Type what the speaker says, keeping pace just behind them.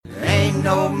ain't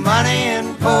no money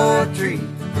in poetry.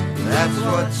 That's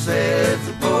what sets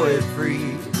a poet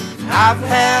free. I've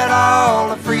had all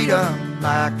the freedom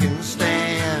I can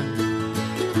stand.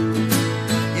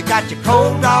 You got your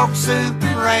cold dog soup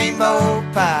and rainbow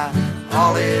pie,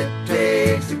 all it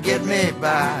takes to get me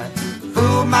by.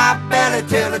 Fool my belly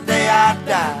till the day I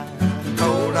die.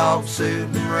 Cold dog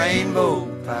soup and rainbow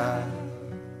pie.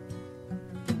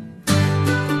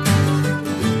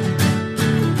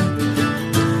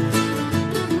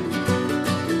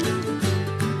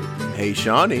 Hey,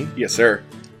 Shawnee. Yes, sir.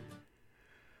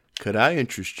 Could I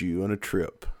interest you on a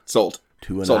trip? Sold.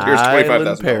 To an Sold. Here's island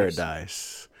 $25,000.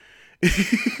 paradise.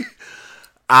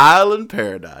 Island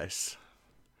paradise.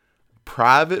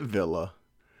 Private villa.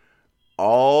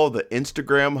 All the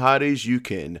Instagram hotties you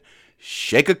can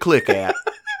shake a click at.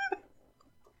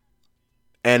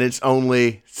 And it's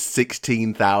only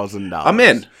 $16,000. I'm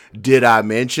in. Did I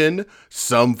mention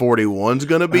Sum 41's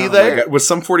going to be Oh there? my God. Was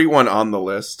Sum 41 on the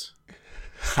list?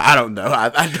 I don't know.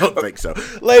 I don't think so.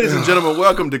 Ladies and gentlemen,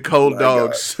 welcome to Cold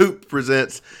Dog Soup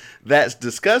Presents That's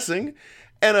Discussing.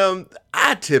 And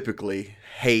I typically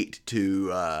hate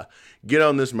to get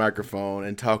on this microphone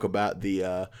and talk about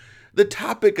the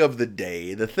topic of the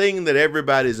day, the thing that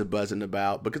everybody's buzzing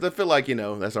about, because I feel like,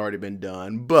 that's already been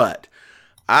done. But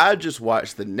I just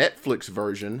watched the Netflix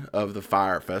version of the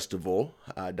Fire Festival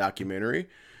documentary.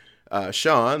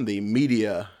 Sean, the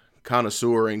media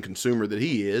connoisseur and consumer that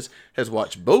he is, has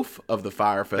watched both of the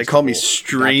Fire Festival. They call me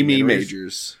Streamy documentaries.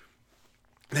 Majors.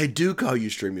 They do call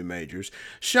you Streamy Majors.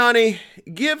 Shawnee,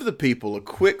 give the people a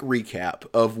quick recap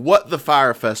of what the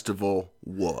Fire Festival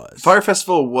was. Fire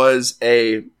Festival was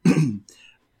an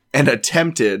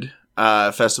attempted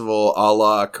festival a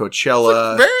la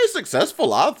Coachella. Very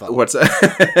successful, I thought. What's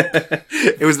that?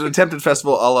 It was an attempted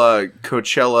festival a la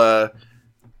Coachella,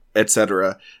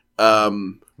 etc.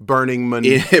 Burning Man.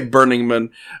 Burning Man,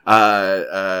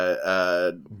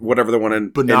 whatever the one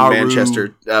in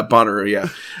Manchester, Bonnaroo, yeah.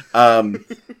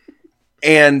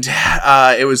 And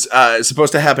it was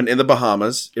supposed to happen in the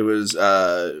Bahamas. It was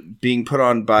being put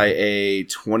on by a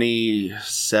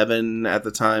 27 at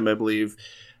the time, I believe,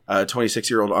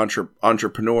 26-year-old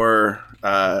entrepreneur,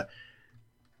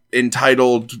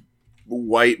 entitled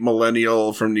white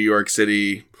millennial from New York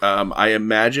City. I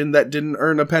imagine that didn't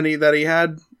earn a penny that he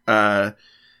had.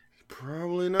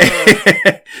 Probably not.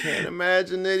 Can't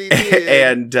imagine that he did.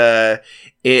 And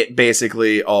it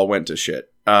basically all went to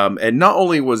shit. And not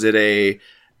only was it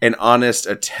an honest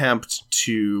attempt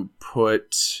to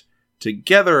put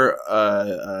together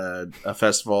a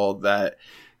festival that,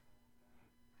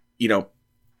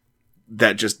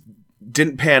 that just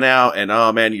didn't pan out, and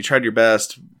oh man, you tried your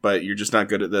best, but you're just not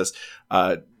good at this.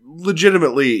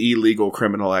 Legitimately illegal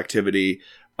criminal activity.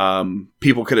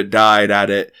 People could have died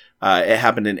at it. It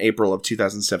happened in April of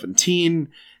 2017,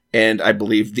 and I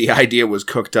believe the idea was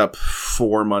cooked up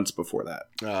 4 months before that.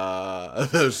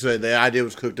 So the idea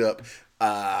was cooked up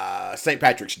St.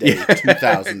 Patrick's Day,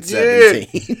 2017.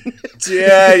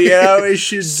 Yeah, we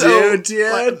should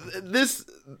this.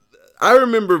 I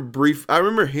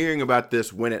remember hearing about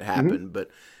this when it happened, but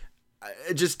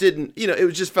it just didn't.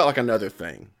 It just felt like another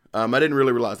thing. I didn't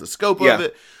really realize the scope of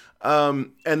it.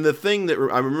 And the thing that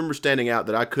I remember standing out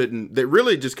that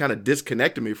really just kind of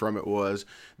disconnected me from it was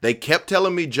they kept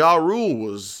telling me Ja Rule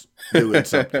was doing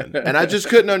something. And I just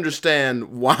couldn't understand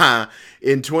why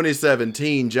in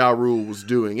 2017 Ja Rule was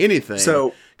doing anything.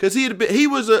 So, because he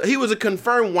was a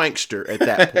confirmed wankster at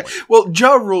that point. Well,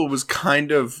 Ja Rule was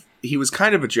kind of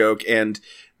a joke, and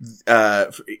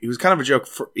he was kind of a joke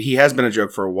he has been a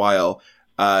joke for a while.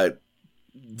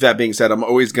 That being said, I'm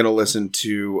always going to listen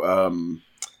to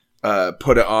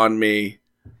Put It On Me.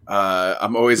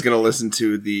 I'm always going to listen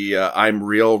to the I'm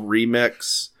Real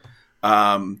remix.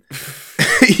 The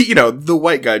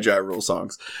white guy Ja Rule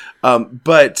songs.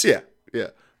 But yeah.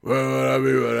 Well, I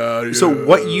mean, without you. So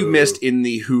what you missed in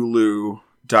the Hulu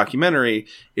documentary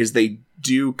is they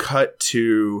do cut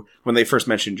to when they first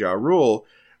mentioned Ja Rule.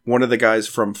 One of the guys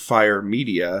from Fire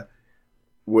Media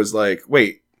was like,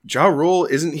 "Wait, Ja Rule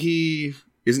isn't he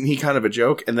kind of a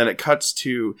joke?" And then it cuts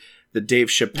to the Dave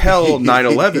Chappelle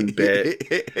 9/11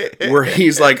 bit where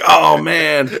he's like, "Oh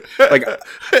man, like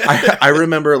I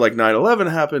remember like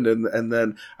 9/11 happened, and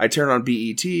then I turned on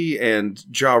BET and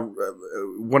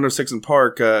 106 in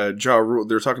Park, Ja Rule.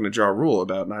 They're talking to Ja Rule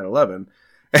about 9/11."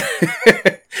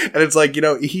 And it's like,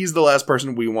 he's the last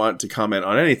person we want to comment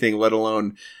on anything, let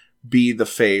alone be the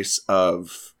face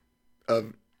of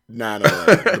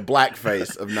 9/11, the black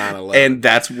face of 9/11. And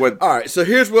that's what. All right, so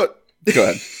here's what. Go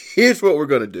ahead. Here's what we're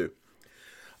gonna do.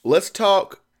 Let's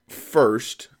talk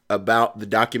first about the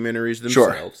documentaries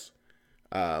themselves.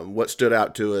 Sure. What stood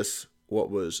out to us, what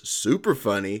was super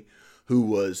funny, who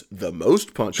was the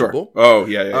most punchable. Sure. Oh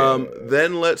yeah.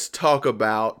 Then let's talk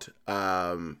about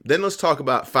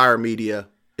Fire Media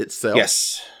itself.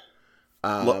 Yes.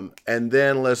 And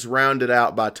then let's round it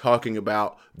out by talking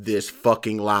about this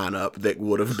fucking lineup that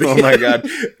would have been. Oh my god!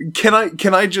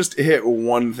 Can I just hit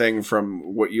one thing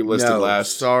from what you listed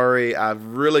last? Sorry, I've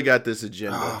really got this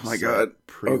agenda. Oh my god!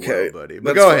 Okay, well, buddy.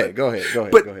 But go ahead. Go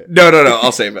ahead. No.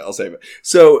 I'll save it.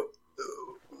 So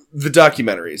the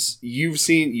documentaries you've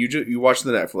seen, you watched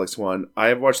the Netflix one. I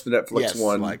have watched the Netflix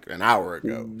one like an hour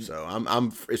ago. So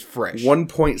I'm it's fresh.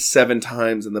 1.7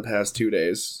 times in the past 2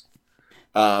 days.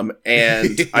 And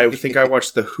I think I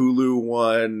watched the Hulu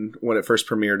one when it first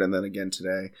premiered, and then again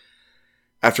today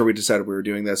after we decided we were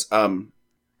doing this.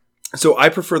 So I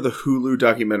prefer the Hulu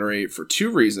documentary for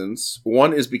two reasons.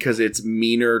 One is because it's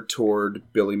meaner toward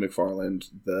Billy McFarland,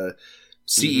 the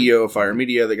CEO of Fire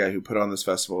Media, the guy who put on this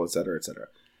festival, et cetera, et cetera.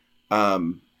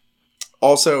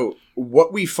 Also,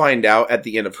 what we find out at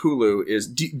the end of Hulu is,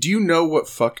 do you know what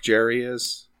Fuck Jerry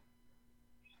is?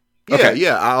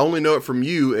 Yeah, I only know it from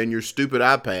you and your stupid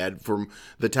iPad from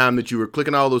the time that you were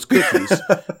clicking all those cookies,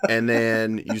 and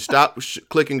then you stopped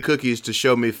clicking cookies to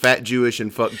show me Fat Jewish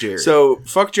and Fuck Jerry. So,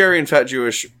 Fuck Jerry and Fat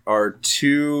Jewish are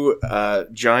two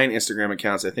giant Instagram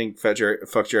accounts. I think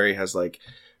Fuck Jerry has like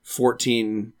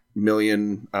 14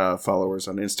 million followers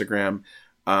on Instagram,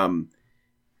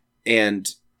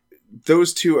 and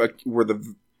those two were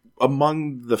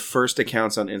among the first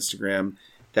accounts on Instagram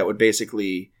that would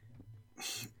basically.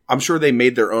 I'm sure they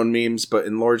made their own memes, but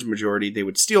in large majority, they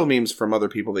would steal memes from other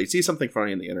people. They'd see something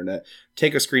funny on the internet,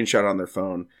 take a screenshot on their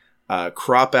phone,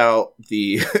 crop out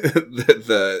the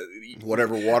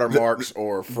whatever watermarks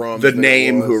or from the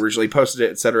name who originally posted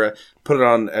it, etc. Put it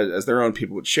on as their own.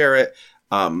 People would share it.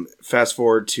 Fast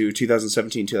forward to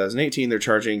 2017, 2018, they're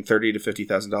charging $30,000 to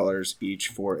 $50,000 each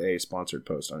for a sponsored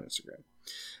post on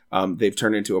Instagram. They've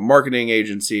turned into a marketing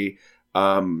agency.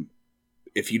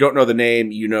 If you don't know the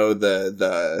name, you know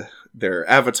their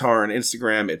avatar on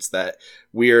Instagram. It's that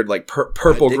weird like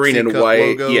purple, green, and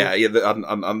white. Logo. Yeah,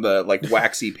 on the like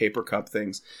waxy paper cup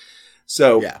things.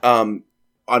 So on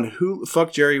Hulu,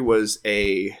 Fuck Jerry was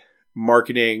a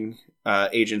marketing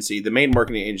agency, the main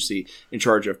marketing agency in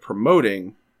charge of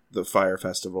promoting the Fire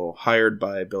Festival, hired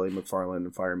by Billy McFarland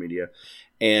and Fire Media,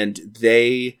 and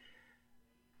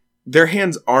their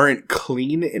hands aren't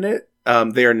clean in it.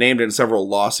 They are named in several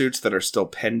lawsuits that are still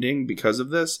pending because of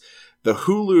this. The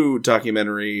Hulu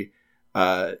documentary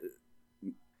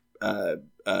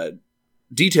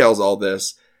details all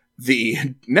this.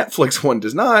 The Netflix one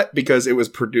does not, because it was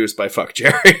produced by Fuck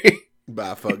Jerry.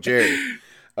 By Fuck Jerry.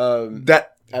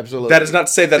 Absolutely. That is not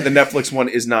to say that the Netflix one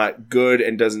is not good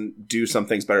and doesn't do some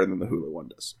things better than the Hulu one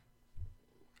does.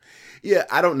 Yeah,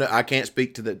 I don't know. I can't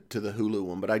speak to the Hulu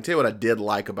one, but I tell you what I did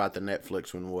like about the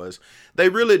Netflix one was they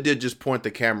really did just point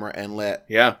the camera and let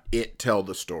it tell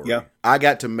the story. Yeah. I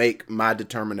got to make my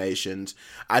determinations.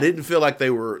 I didn't feel like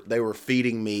they were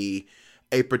feeding me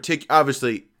a particular.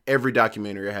 Obviously, every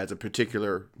documentary has a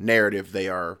particular narrative they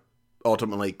are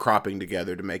ultimately cropping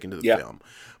together to make into the film,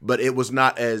 but it was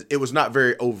not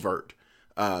very overt.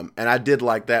 And I did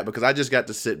like that because I just got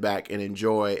to sit back and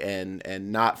enjoy and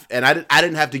I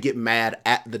didn't have to get mad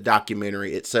at the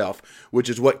documentary itself, which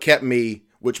is what made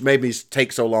me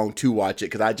take so long to watch it,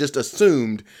 because I just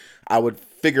assumed I would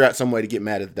figure out some way to get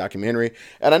mad at the documentary,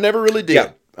 and I never really did.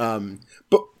 Yeah.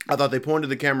 But I thought they pointed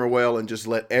the camera well and just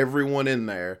let everyone in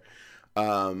there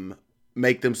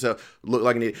make themselves look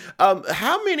like an idiot.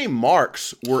 How many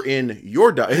marks were in the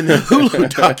Hulu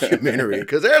documentary?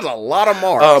 Because there's a lot of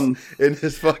marks in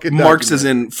this fucking Marks as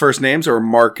in first names, or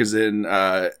Mark as in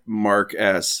Mark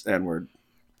S. N-word?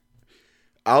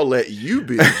 I'll let you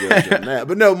be the judge on that.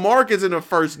 But no, Mark is in a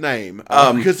first name.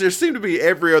 Because there seemed to be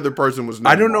every other person was named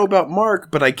I don't know about Mark,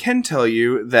 but I can tell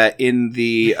you that in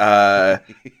the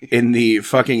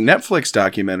fucking Netflix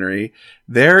documentary,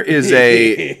 there is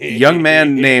a young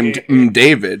man named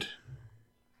David.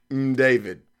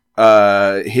 David.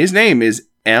 His name is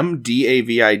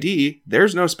M-D-A-V-I-D.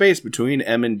 There's no space between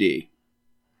M and D.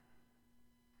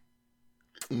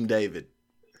 David.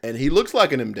 And he looks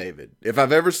like an M. David. If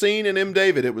I've ever seen an M.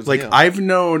 David, it was like him. I've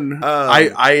known.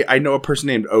 I know a person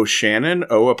named O'Shannon.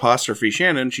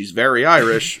 O''Shannon. She's very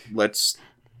Irish. Let's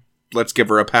give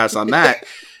her a pass on that.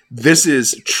 This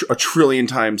is a trillion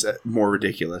times more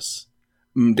ridiculous.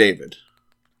 David.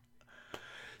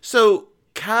 So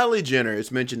Kylie Jenner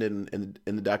is mentioned in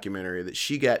the documentary that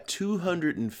she got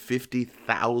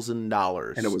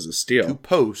 $250,000, and it was a steal to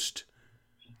post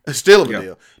a steal of a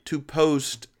deal to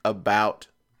post about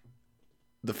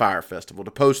the Fire Festival, to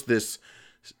post this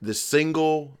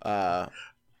single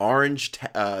orange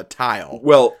tile.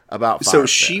 Well, about so Firefest.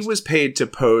 she was paid to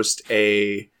post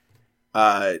a.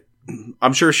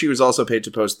 I'm sure she was also paid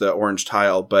to post the orange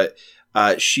tile, but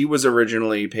she was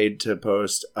originally paid to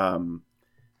post an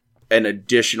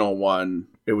additional one.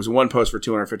 It was one post for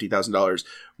 $250,000.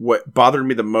 What bothered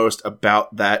me the most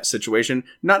about that situation,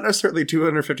 not necessarily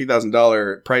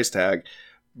 $250,000 price tag,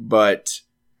 but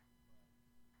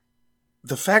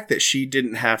the fact that she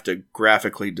didn't have to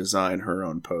graphically design her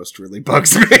own post really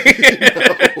bugs me.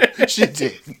 No, she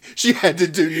did. She had to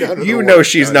do none of the You know work,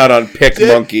 she's guys. not on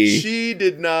PicMonkey. She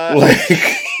did not. Like,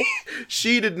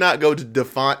 She did not go to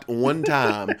DeFont one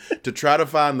time to try to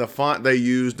find the font they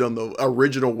used on the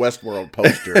original Westworld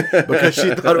poster because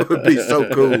she thought it would be so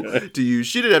cool to use.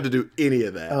 She didn't have to do any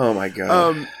of that. oh my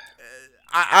god.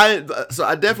 So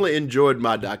I definitely enjoyed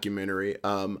my documentary.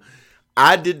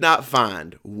 I did not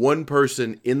find one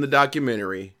person in the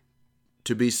documentary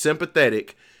to be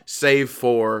sympathetic, save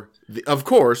for, of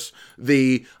course,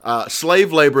 the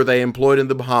slave labor they employed in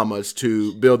the Bahamas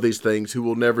to build these things, who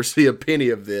will never see a penny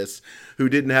of this, who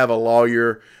didn't have a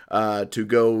lawyer to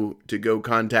go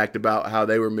contact about how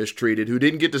they were mistreated, who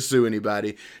didn't get to sue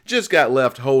anybody, just got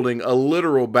left holding a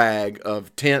literal bag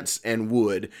of tents and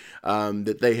wood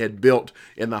that they had built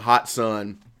in the hot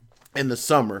sun in the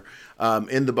summer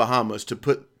in the Bahamas to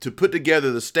put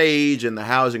together the stage and the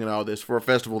housing and all this for a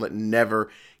festival that never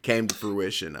came to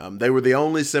fruition. They were the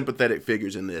only sympathetic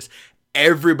figures in this.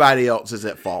 Everybody else is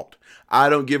at fault. I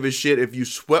don't give a shit if you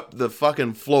swept the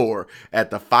fucking floor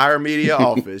at the Fire Media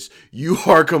office. You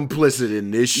are complicit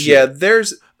in this shit. Yeah,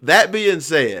 there's That being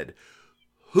said,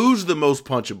 who's the most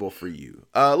punchable for you?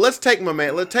 Let's take my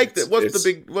man. Let's take the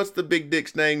what's the big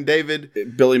dick's name?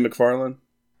 David Billy McFarland.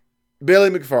 Billy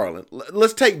McFarland.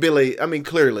 Let's take Billy. I mean,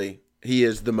 clearly he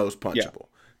is the most punchable.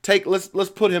 Let's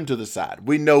put him to the side.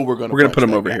 We know we're gonna put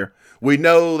him over guy. here. We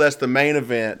know that's the main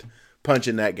event.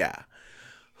 Punching that guy.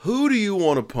 Who do you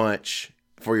want to punch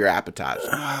for your appetizer?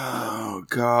 Oh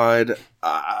God.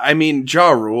 I mean, Ja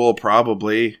Rule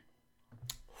probably.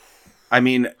 I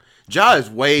mean, Ja is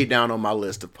way down on my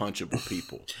list of punchable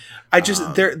people. I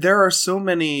just there are so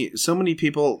many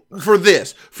people. For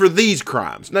these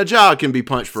crimes. Now, Ja can be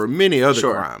punched for many other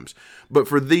Sure. crimes, but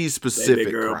for these specific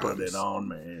Baby girl, crimes. put it on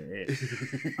me.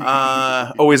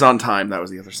 Always on Time. That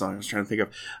was the other song I was trying to think of.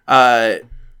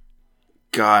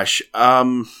 Gosh.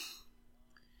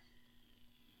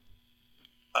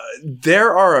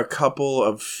 There are a couple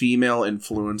of female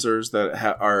influencers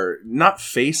that are not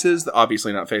faces,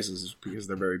 obviously not faces because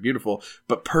they're very beautiful,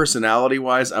 but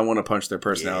personality-wise, I want to punch their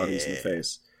personalities in the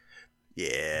face.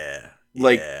 Yeah.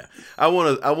 Like- yeah. I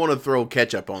want to throw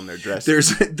ketchup on their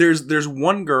dresses. There's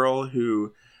one girl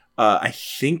who I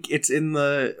think it's in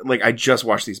the, like, I just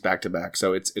watched these back to back,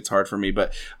 so it's hard for me,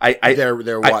 but I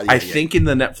think in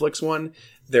the Netflix one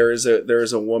there is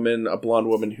a woman, a blonde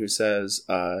woman, who says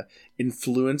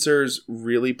influencers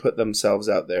really put themselves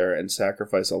out there and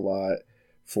sacrifice a lot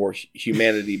for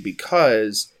humanity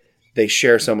because they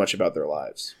share so much about their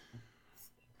lives.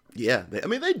 Yeah,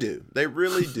 they do. They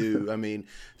really do. I mean,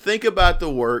 think about the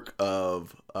work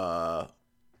of Woah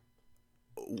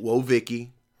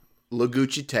Vicky,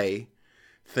 Lagucci Tay.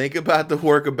 Think about the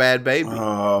work of Bad Baby.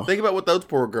 Oh. Think about what those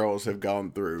poor girls have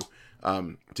gone through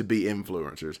to be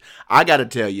influencers. I got to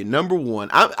tell you, number one,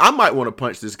 I might want to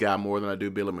punch this guy more than I do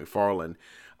Billy McFarland.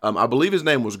 I believe his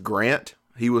name was Grant.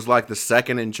 He was like the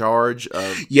second in charge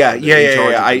of Yeah.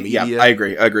 media. I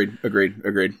agree.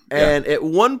 Agreed. And at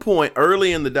one point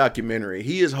early in the documentary,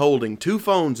 he is holding two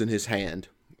phones in his hand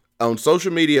on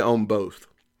social media on both.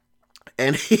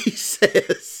 And he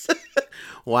says,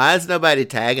 why is nobody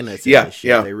tagging us in this shit?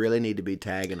 Yeah. They really need to be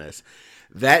tagging us.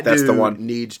 That's the dude one.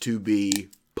 needs to be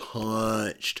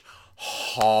punched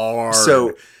hard.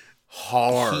 So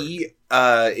hard. he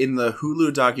in the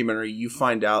Hulu documentary, you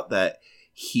find out that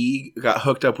he got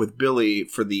hooked up with Billy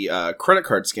for the credit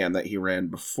card scam that he ran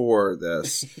before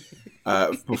this,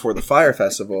 before the Fire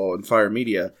Festival and Fire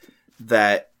Media.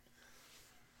 That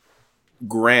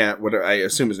Grant, what I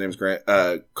assume his name's Grant,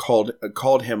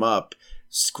 called him up,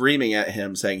 screaming at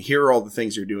him, saying, "Here are all the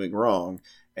things you're doing wrong."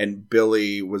 And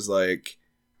Billy was like,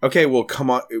 "Okay, well, come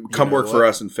work for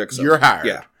us and fix it. You're hired."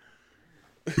 Yeah,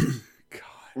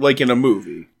 like in a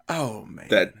movie. Oh man,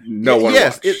 That no one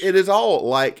Yes, watched. it is all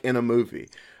like in a movie.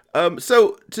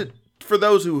 For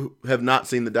those who have not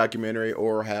seen the documentary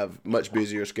or have much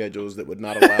busier schedules that would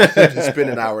not allow them to spend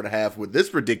an hour and a half with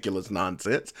this ridiculous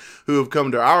nonsense, who have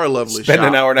come to our lovely Spend shop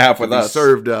an hour and a half with to be us.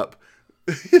 served up.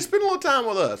 Spend a little time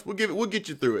with us. We'll get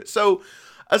you through it. So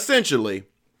essentially,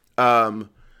 some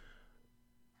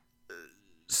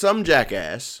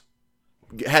jackass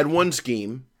had one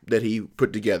scheme that he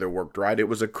put together worked right. It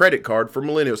was a credit card for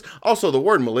millennials. Also, the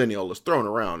word millennial is thrown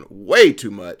around way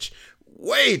too much.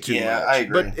 Way too much. I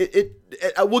agree.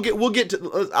 But we'll get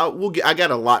to I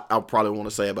got a lot I'll probably want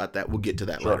to say about that. We'll get to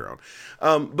that later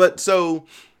on. But so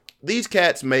these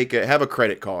cats have a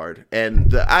credit card, and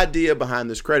the idea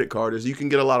behind this credit card is you can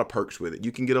get a lot of perks with it.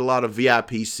 You can get a lot of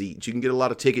VIP seats. You can get a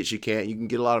lot of tickets. You can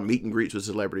get a lot of meet and greets with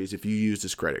celebrities if you use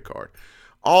this credit card.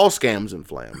 All scams and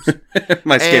flams.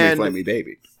 My scammy flammy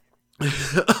baby.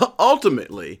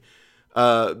 Ultimately,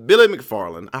 Billy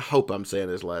McFarland, I hope I'm saying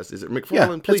his last. Is it McFarland?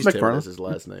 Yeah, Please tell me McFarland. that's his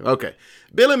last name. Okay.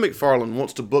 Billy McFarland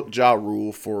wants to book Ja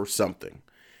Rule for something.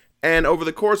 And over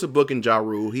the course of booking Ja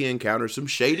Rule, he encounters some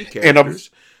shady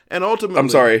characters. And ultimately, I'm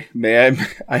sorry,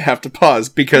 I have to pause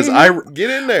because get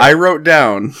in there. I wrote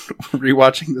down,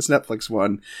 rewatching this Netflix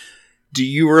one, do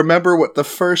you remember what the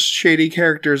first shady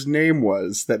character's name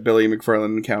was that Billy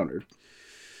McFarland encountered?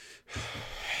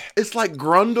 It's like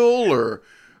Grundle or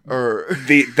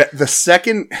The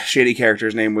second shady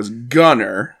character's name was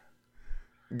Gunner,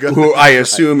 who I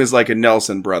assume is like a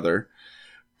Nelson brother.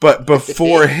 But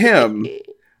before him,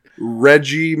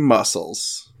 Reggie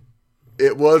Muscles.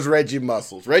 It was Reggie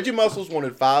Muscles. Reggie Muscles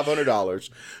wanted $500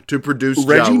 to produce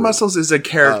Reggie Ja Rule. Muscles is a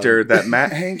character that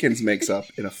Matt Hankins makes up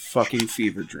in a fucking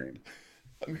fever dream.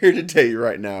 I'm here to tell you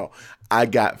right now, I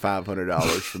got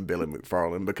 $500 from Billy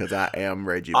McFarland because I am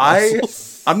Reggie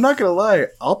Muscles. I'm not gonna lie,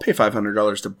 I'll pay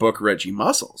 $500 to book Reggie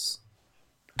Muscles.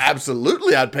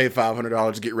 Absolutely, I'd pay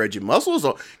 $500 to get Reggie Muscles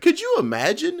on. Could you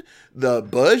imagine the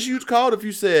buzz you'd called if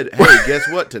you said, "Hey, guess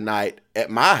what? Tonight at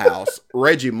my house,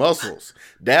 Reggie Muscles.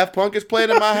 Daft Punk is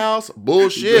playing at my house.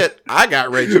 Bullshit. I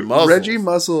got Reggie Muscles. Reggie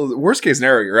Muscles. Worst case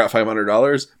scenario, you're at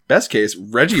 $500. Best case,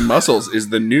 Reggie Muscles is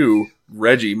the new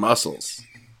Reggie Muscles.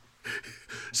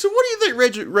 So, what do you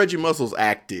think Reggie Muscles'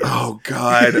 act is? Oh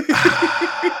God.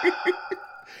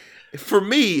 For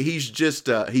me, he's just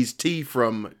he's T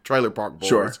from Trailer Park Boys.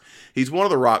 Sure. He's one of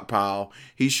the rock pile.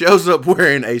 He shows up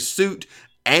wearing a suit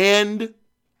and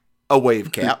a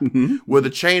wave cap with a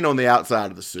chain on the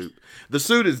outside of the suit. The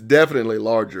suit is definitely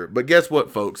larger, but guess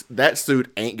what, folks? That suit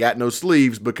ain't got no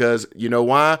sleeves because you know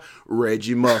why?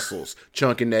 Reggie Muscles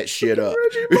chunking that shit up.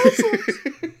 Reggie Muscles.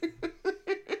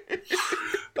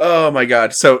 Oh my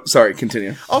God. So sorry.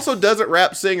 Continue. Also, doesn't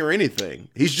rap, sing, or anything.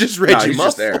 He's just Reggie He's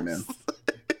Muscles. just there, man.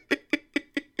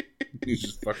 He's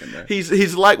just fucking there.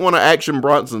 He's like one of Action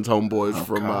Bronson's homeboys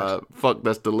from Fuck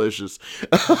That's Delicious.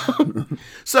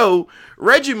 So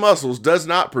Reggie Muscles does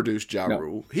not produce Ja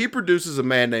Rule. He produces a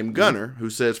man named Gunner who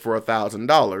says for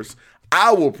 $1,000,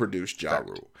 I will produce Ja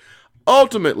Rule.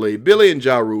 Ultimately, Billy and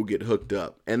Ja Rule get hooked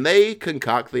up, and they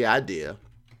concoct the idea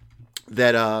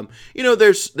that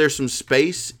there's some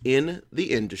space in the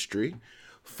industry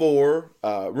for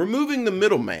removing the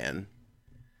middleman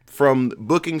from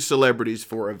booking celebrities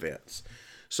for events.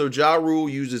 So Ja Rule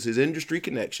uses his industry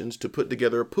connections to put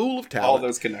together a pool of talent. All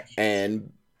those connections.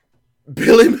 And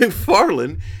Billy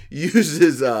McFarland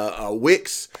uses a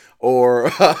Wix or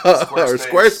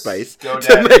Squarespace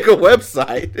to make a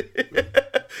website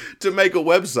to make a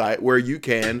website where you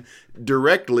can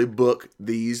directly book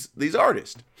these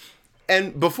artists.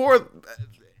 And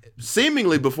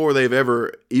seemingly before they've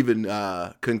ever even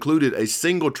concluded a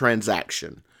single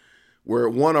transaction where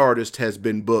one artist has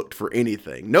been booked for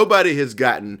anything. Nobody has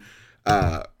gotten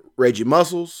Reggie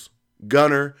Muscles,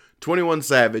 Gunner, 21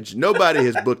 Savage. Nobody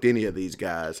has booked any of these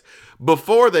guys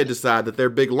before they decide that their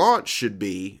big launch should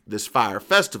be this Fire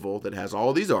Festival that has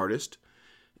all these artists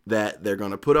that they're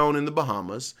going to put on in the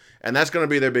Bahamas. And that's going to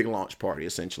be their big launch party,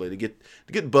 essentially, to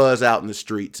get buzz out in the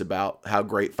streets about how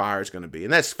great Fire is going to be.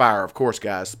 And that's Fire, of course,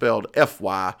 guys, spelled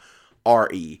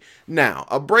F-Y-R-E. Now,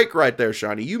 a break right there,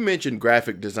 Shawnee. You mentioned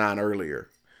graphic design earlier.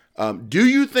 Do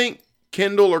you think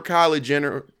Kendall or Kylie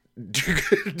Jenner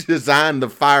designed the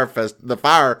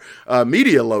Fire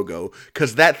Media logo?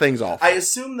 Because that thing's awful. I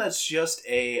assume that's just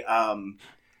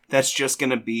that's just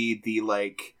going to be the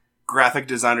graphic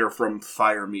designer from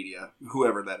Fire Media,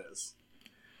 whoever that is.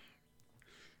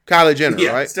 Kylie Jenner,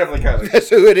 yeah, right? It's definitely Kylie. That's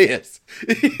who it is.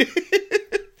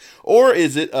 Or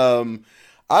is it,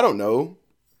 I don't know,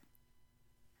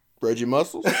 Reggie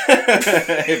Muscles?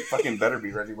 It fucking better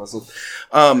be Reggie Muscles.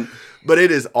 But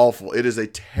it is awful. It is a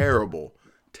terrible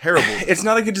design. It's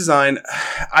not a good design.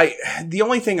 The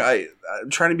only thing I'm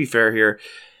trying to be fair here,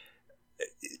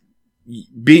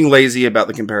 being lazy about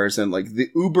the comparison, the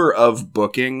Uber of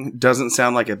booking doesn't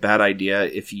sound like a bad idea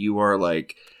if you are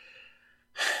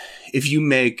if you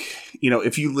make,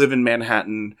 if you live in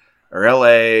Manhattan or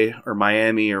LA or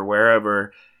Miami or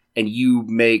wherever, and you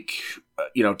make,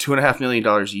 $2.5 million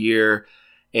a year,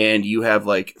 and you have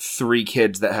 3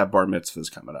 kids that have bar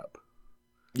mitzvahs coming up.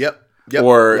 Yep. Yep,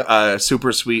 or yep. a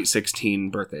super sweet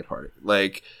 16 birthday party.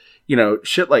 Like, you know,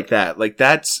 shit like that. Like,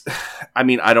 that's, I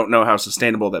mean, I don't know how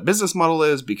sustainable that business model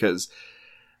is because,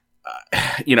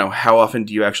 you know, how often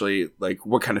do you actually, like,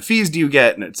 what kind of fees do you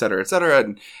get, and et cetera,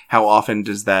 and how often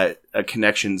does that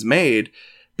connections made?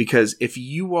 Because if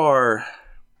you are,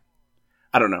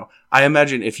 I don't know, I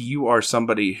imagine if you are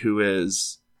somebody who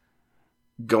is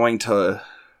going to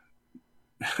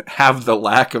have the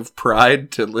lack of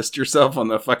pride to list yourself on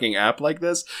the fucking app like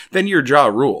this, then you're Ja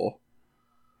Rule.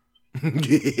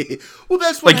 Well,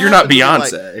 that's what Like, you're not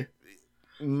happens. Beyonce. Like,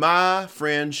 my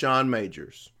friend Sean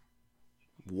Majors,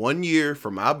 1 year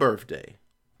for my birthday,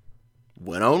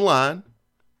 went online,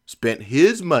 spent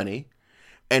his money,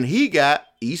 and he got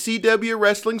ECW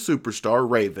wrestling superstar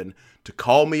Raven to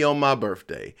call me on my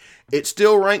birthday. It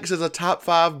still ranks as a top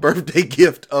 5 birthday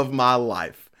gift of my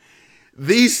life.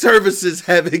 These services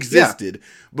have existed,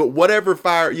 but whatever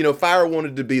Fire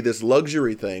wanted to be this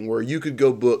luxury thing where you could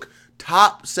go book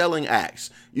top selling acts.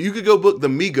 You could go book the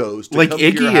Migos to Like, come to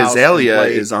your Iggy house Azalea and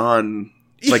play, is on,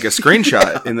 like, a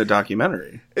screenshot in the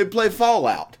documentary. and play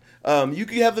Fallout. You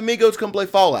could have the Migos come play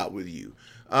Fallout with you.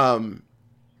 And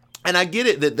I get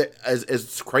it that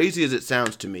as crazy as it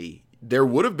sounds to me, there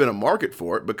would have been a market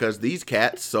for it because these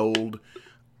cats sold,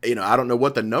 you know, I don't know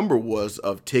what the number was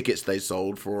of tickets they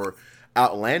sold for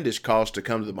outlandish cost to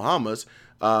come to the Bahamas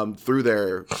through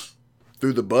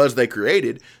the buzz they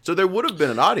created. So there would have been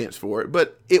an audience for it,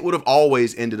 but it would have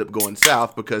always ended up going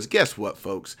south because guess what,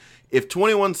 folks? If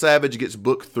 21 Savage gets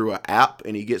booked through an app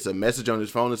and he gets a message on his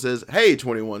phone that says, "Hey,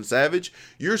 21 Savage,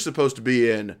 you're supposed to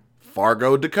be in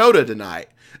Fargo, Dakota tonight."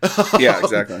 Yeah,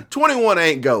 exactly. 21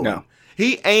 ain't going. No.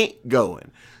 He ain't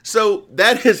going. So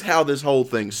that is how this whole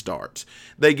thing starts.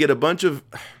 They get a bunch of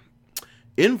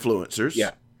influencers,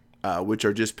 which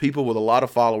are just people with a lot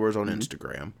of followers on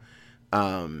Instagram,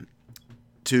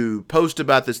 to post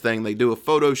about this thing. They do a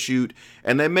photo shoot,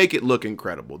 and they make it look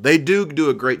incredible. They do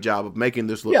a great job of making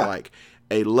this look like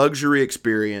a luxury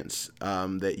experience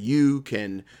that you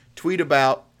can tweet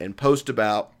about and post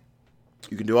about.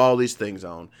 You can do all these things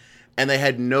on. And they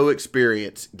had no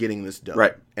experience getting this done.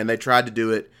 Right. And they tried to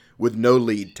do it with no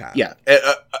lead time. Yeah.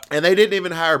 And they didn't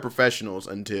even hire professionals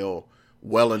until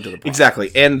well into the process.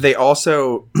 Exactly. And they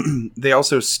also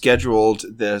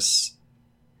scheduled this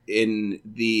during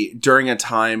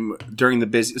the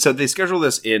busy. So they scheduled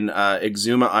this in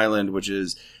Exuma Island, which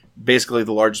is basically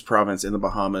the largest province in the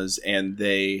Bahamas, and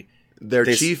their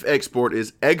chief export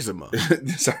is eczema.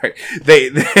 Sorry, they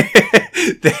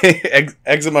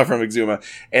eczema from Exuma,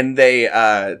 and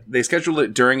they scheduled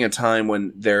it during a time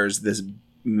when there's this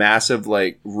massive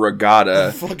like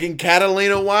regatta, fucking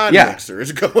Catalina wine mixer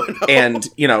is going on, and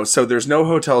you know, so there's no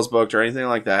hotels booked or anything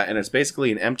like that, and it's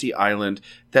basically an empty island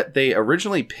that they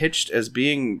originally pitched as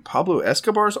being Pablo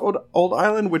Escobar's old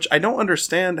island, which I don't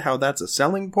understand how that's a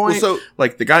selling point. Well, so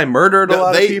like the guy murdered a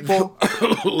lot of people.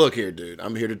 Look here, dude.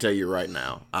 I'm here to tell you right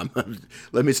now.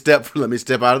 Let me step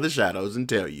out of the shadows and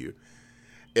tell you.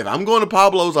 If I'm going to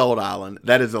Pablo's old island,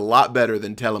 that is a lot better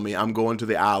than telling me I'm going to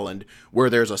the island where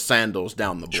there's a Sandals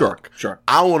down the block. Sure.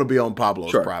 I want to be on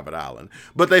Pablo's private island.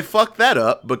 But they fucked that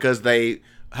up because they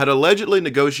had allegedly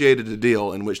negotiated a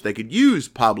deal in which they could use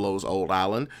Pablo's old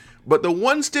island. But the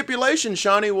one stipulation,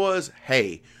 Shawnee, was,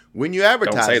 hey, when you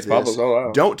advertise this,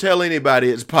 don't tell anybody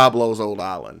it's Pablo's old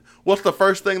island. What's the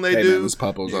first thing they do? It's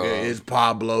Pablo's It's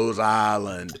Pablo's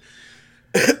island.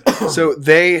 So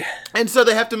they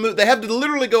have to move. They have to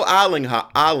literally go island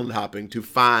hopping to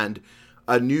find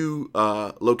a new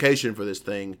location for this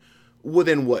thing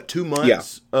within 2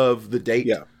 months of the date.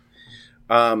 Yeah.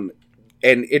 And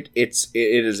it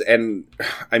is, and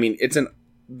I mean,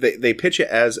 they pitch it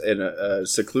as a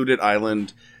secluded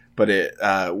island, but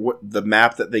the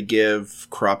map that they give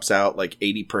crops out like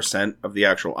 80% of the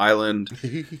actual island.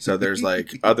 So there's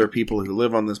like other people who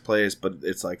live on this place, but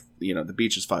it's like, you know, the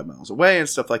beach is 5 miles away and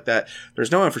stuff like that.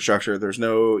 There's no infrastructure. There's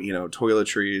no, you know,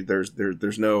 toiletry.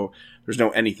 There's no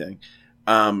anything.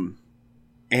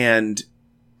 And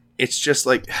it's just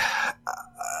like,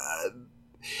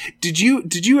 did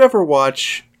you ever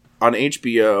watch on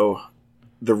HBO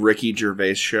the Ricky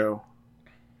Gervais show?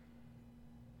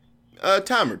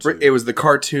 Time or two. It was the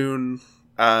cartoon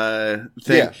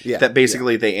thing that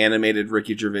basically they animated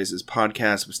Ricky Gervais's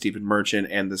podcast with Stephen Merchant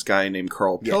and this guy named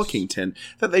Carl Pilkington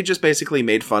that they just basically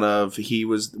made fun of. He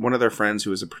was one of their friends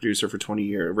who was a producer for 20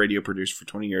 years, radio producer for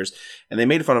 20 years, and they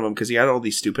made fun of him because he had all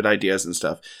these stupid ideas and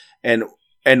stuff. And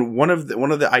one of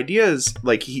the ideas,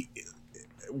 like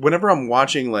whenever I'm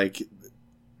watching like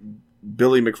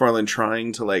Billy McFarlane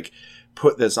trying to like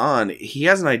put this on. He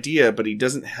has an idea, but he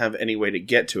doesn't have any way to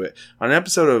get to it. On an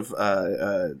episode of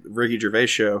Ricky Gervais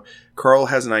show, Carl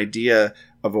has an idea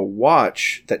of a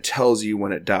watch that tells you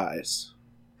when it dies.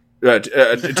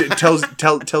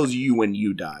 Tells you when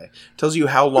you die. Tells you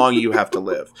how long you have to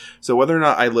live. So whether or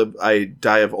not I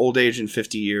die of old age in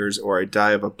 50 years or I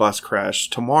die of a bus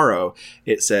crash tomorrow,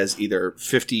 it says either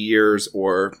 50 years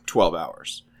or 12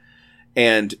 hours.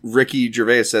 And Ricky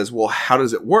Gervais says, well, how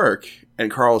does it work?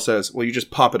 And Carl says, well, you just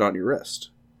pop it on your wrist.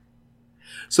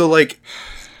 So, like,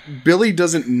 Billy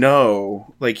doesn't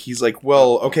know. Like, he's like,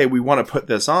 well, okay, we want to put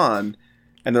this on.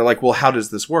 And they're like, well, how does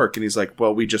this work? And he's like,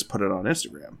 well, we just put it on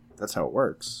Instagram. That's how it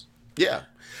works. Yeah.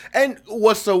 And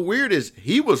what's so weird is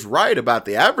he was right about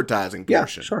the advertising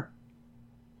portion. Yeah, sure.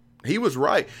 He was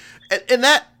right. And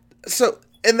that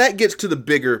gets to the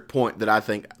bigger point that I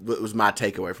think was my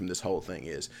takeaway from this whole thing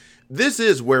is this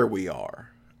is where we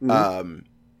are. Mm-hmm.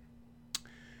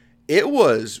 It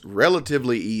was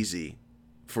relatively easy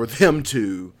for them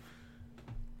to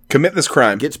commit this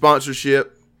crime, get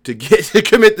sponsorship, to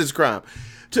commit this crime.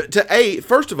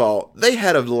 First of all, they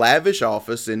had a lavish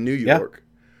office in New York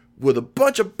with a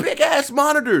bunch of big ass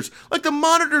monitors. Like the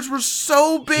monitors were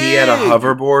so big. He had a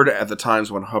hoverboard at the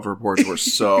times when hoverboards were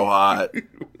so hot.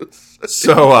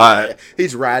 So hot.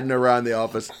 He's riding around the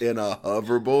office in a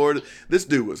hoverboard. This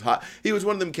dude was hot. He was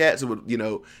one of them cats that would,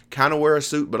 kind of wear a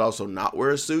suit, but also not wear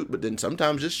a suit, but then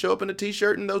sometimes just show up in a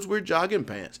t-shirt and those weird jogging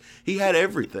pants. He had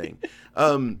everything.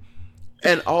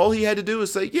 And all he had to do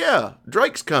was say, yeah,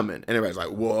 Drake's coming. And everybody's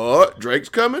like, what? Drake's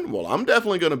coming? Well, I'm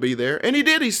definitely going to be there. And he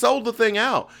did. He sold the thing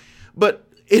out. But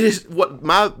it is what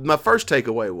my first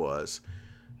takeaway was.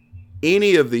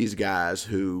 Any of these guys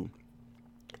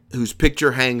whose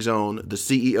picture hangs on the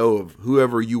CEO of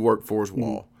whoever you work for's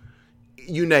wall,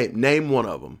 you name one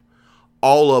of them.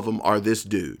 All of them are this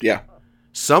dude. Yeah.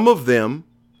 Some of them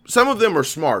are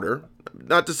smarter.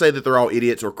 Not to say that they're all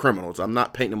idiots or criminals. I'm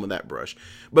not painting them with that brush.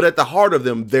 But at the heart of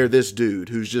them, they're this dude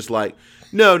who's just like,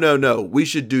 no, we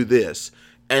should do this.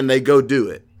 And they go do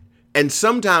it. And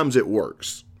sometimes it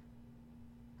works.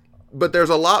 But there's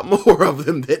a lot more of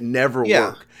them that never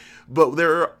work. But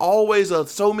there are always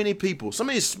so many people, so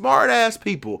many smart-ass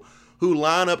people who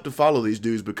line up to follow these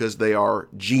dudes because they are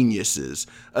geniuses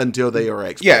until they are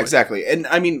exploited. Yeah, exactly. And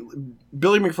I mean,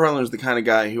 Billy McFarland is the kind of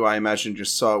guy who I imagine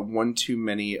just saw one too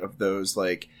many of those,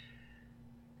 like,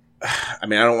 I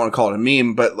mean, I don't want to call it a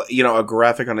meme, but, a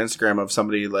graphic on Instagram of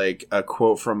somebody, like, a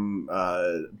quote from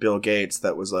Bill Gates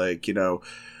that was like,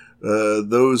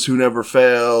 those who never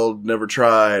failed, never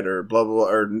tried, or blah, blah, blah,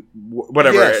 or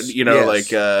whatever.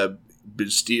 Yes, like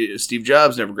Steve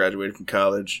Jobs never graduated from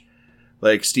college.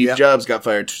 Like, Steve Jobs got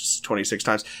fired 26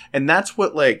 times. And that's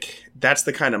what, that's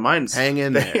the kind of mindset. Hang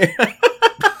in there.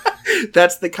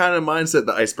 That's the kind of mindset,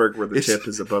 the iceberg where the tip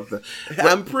is above the...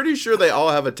 I'm pretty sure they all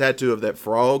have a tattoo of that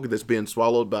frog that's being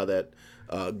swallowed by that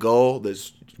gull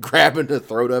that's grabbing the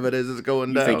throat of it as it's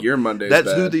going down. You think your Monday's That's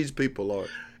bad. who these people are.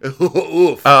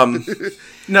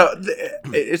 No,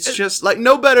 it's just... Like,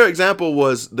 no better example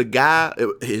was the guy,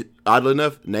 oddly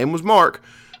enough, name was Mark.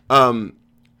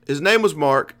 His name was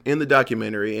Mark in the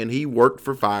documentary, and he worked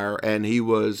for Fire, and he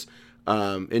was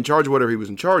in charge of whatever he was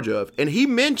in charge of. And he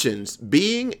mentions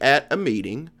being at a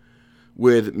meeting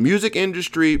with music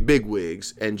industry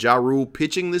bigwigs and Ja Rule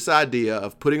pitching this idea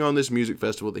of putting on this music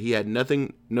festival that he had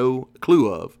no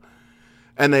clue of.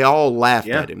 And they all laughed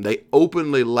at him. They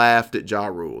openly laughed at Ja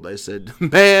Rule. They said,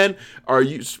 man, are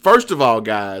you... First of all,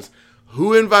 guys,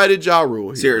 who invited Ja Rule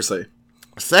here? Seriously.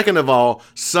 Second of all,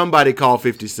 somebody call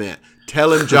 50 Cent.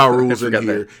 Tell him Ja Rule's in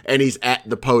here, and he's at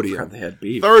the podium. They had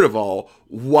beef. Third of all,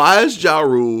 why is Ja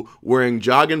Rule wearing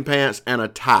jogging pants and a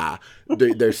tie?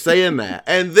 They're saying that.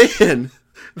 And then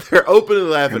they're openly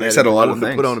laughing and they at said him a lot of to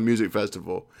things. put on a music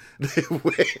festival.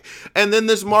 And then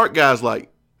this Mark guy's like,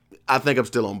 I think I'm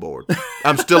still on board.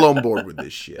 I'm still on board with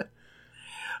this shit.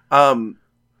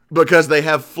 Because they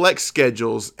have flex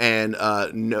schedules and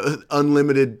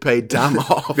unlimited paid time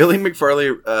off. Billy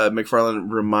McFarland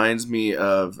reminds me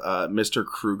of Mr.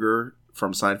 Kruger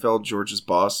from Seinfeld, George's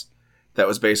boss. That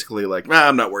was basically like,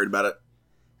 I'm not worried about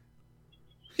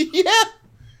it.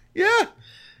 Yeah.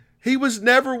 He was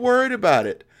never worried about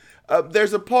it.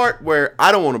 There's a part where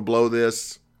I don't want to blow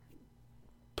this,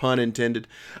 pun intended.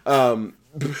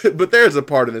 But there's a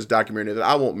part in this documentary that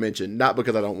I won't mention, not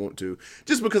because I don't want to,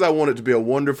 just because I want it to be a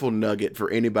wonderful nugget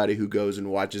for anybody who goes and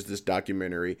watches this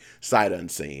documentary sight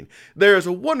unseen. There is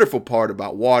a wonderful part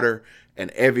about water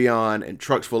and Evian and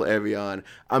trucks full of Evian.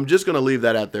 I'm just going to leave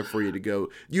that out there for you to go.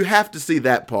 You have to see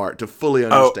that part to fully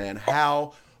understand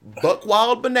how buck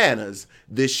wild bananas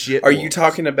this shit Are was. you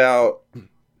talking about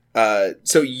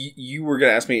So you were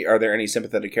going to ask me, are there any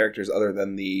sympathetic characters other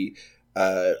than the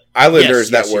islanders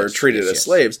that were treated as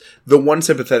slaves? The one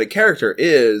sympathetic character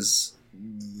is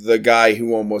the guy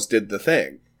who almost did the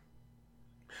thing.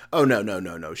 Oh,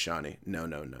 no, Shawnee.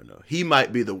 No. He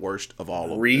might be the worst of all of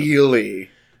them. Really?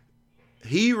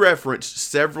 He referenced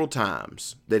several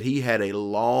times that he had a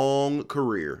long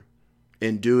career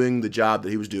in doing the job that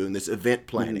he was doing, this event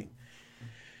planning. Mm-hmm.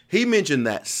 He mentioned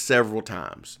that several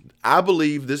times. I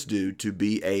believe this dude to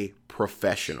be a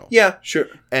professional. Yeah, sure.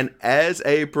 And as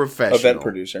a professional event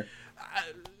producer,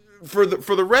 for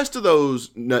the rest of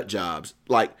those nut jobs,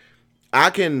 like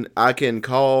I can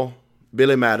call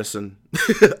Billy Madison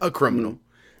a criminal.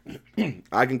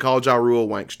 I can call Ja Rule a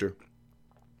wankster.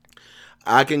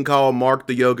 I can call Mark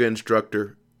the yoga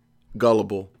instructor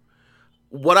gullible.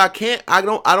 What I can't, I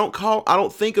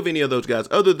don't think of any of those guys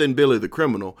other than Billy the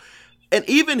criminal, and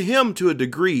even him to a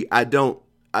degree. I don't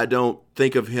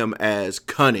think of him as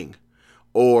cunning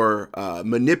or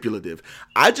manipulative.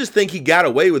 I just think he got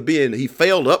away with he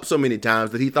failed up so many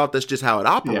times that he thought that's just how it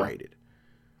operated. Yeah.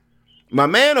 My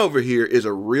man over here is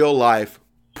a real life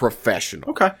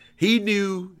professional. Okay. He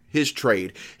knew his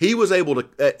trade. He was able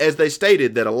to, as they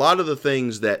stated, that a lot of the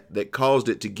things that caused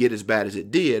it to get as bad as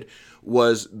it did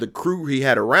was the crew he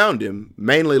had around him,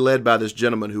 mainly led by this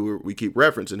gentleman who we keep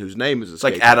referencing, whose name is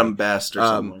like Adam Best or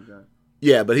something like that.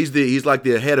 Yeah, but he's like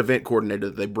the head event coordinator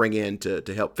that they bring in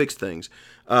to help fix things.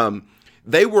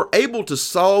 They were able to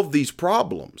solve these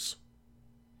problems.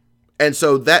 And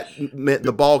so that meant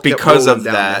the ball kept because rolling of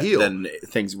down that, the hill. Then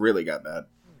things really got bad.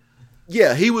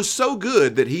 Yeah, he was so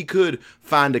good that he could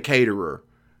find a caterer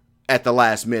at the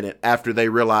last minute after they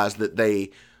realized that they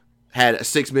had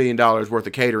 $6 million worth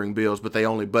of catering bills, but they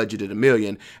only budgeted $1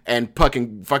 million. And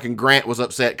fucking Grant was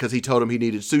upset because he told him he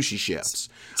needed sushi chefs.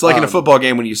 It's like in a football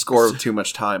game when you score too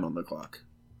much time on the clock.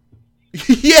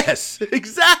 Yes,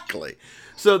 exactly.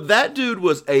 So that dude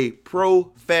was a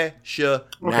professional.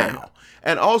 Okay.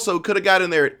 And also could have got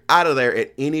out of there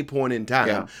at any point in time.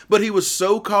 Yeah. But he was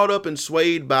so caught up and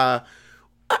swayed by...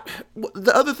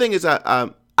 The other thing is I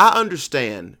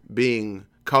understand being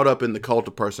caught up in the cult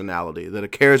of personality, that a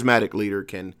charismatic leader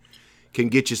can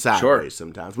get you sideways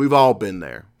sometimes. We've all been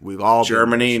there.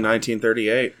 Germany,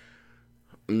 1938.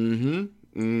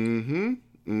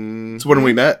 It's when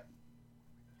we met.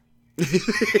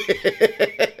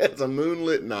 It's a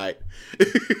moonlit night.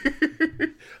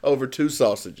 Over 2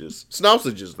 sausages.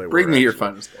 Snausages they were. Bring me your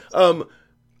finest.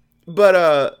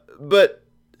 But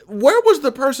where was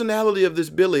the personality of this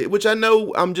Billy? Which I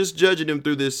know I'm just judging him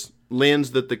through this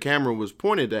lens that the camera was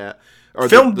pointed at. Or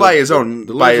filmed by his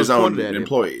own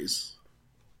employees.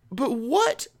 But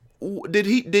what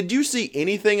did you see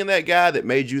anything in that guy that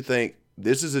made you think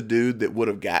this is a dude that would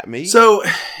have got me? So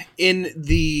in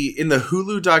the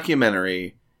Hulu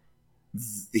documentary,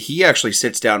 he actually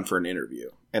sits down for an interview,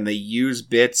 and they use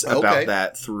bits about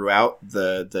that throughout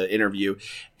the interview,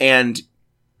 and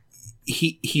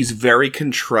he's very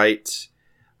contrite.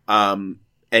 And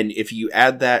if you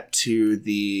add that to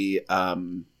the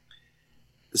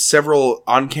several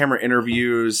on-camera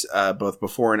interviews, both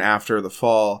before and after the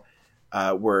fall,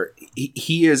 where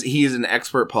he is an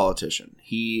expert politician.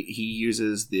 He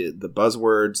uses the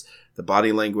buzzwords, the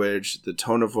body language, the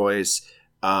tone of voice,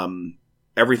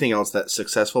 everything else that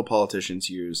successful politicians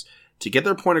use to get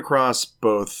their point across,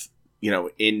 both,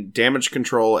 in damage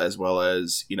control as well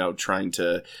as, trying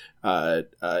to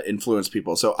influence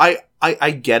people. So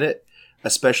I get it,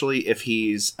 especially if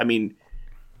he's,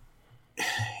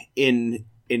 in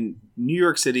New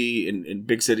York City, in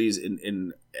big cities,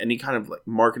 in any kind of like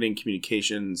marketing,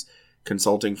 communications,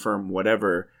 consulting firm,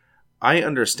 whatever, I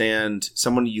understand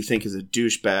someone you think is a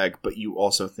douchebag, but you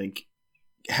also think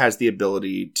has the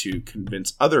ability to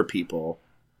convince other people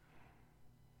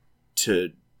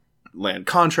to land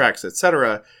contracts,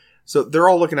 etc. So they're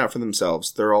all looking out for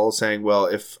themselves. They're all saying, well,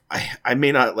 if I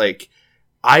may not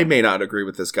agree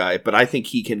with this guy, but I think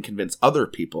he can convince other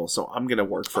people, so I'm going to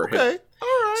work for him. Okay. All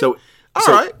right. So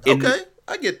okay.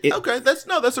 I get it. Okay.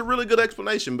 That's a really good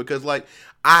explanation, because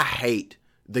I hate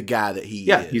the guy that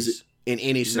he is. He's in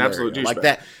any scenario like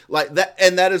that,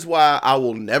 and that is why I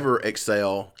will never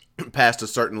excel past a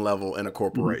certain level in a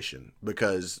corporation,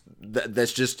 because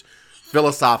that's just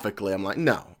philosophically, I'm like,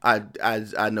 no,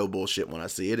 I know bullshit when I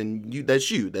see it, and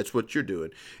that's what you're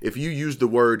doing. If you use the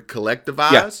word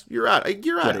collectivize, you're out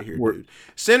of here, dude.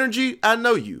 Synergy, I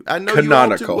know you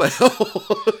canonical. You all too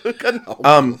well.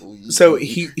 Canonical. So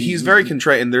he's very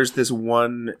contrite, and there's this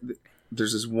one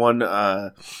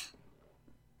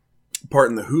part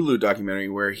in the Hulu documentary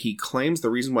where he claims the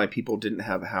reason why people didn't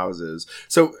have houses.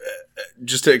 So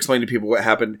just to explain to people what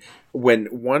happened when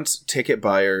once ticket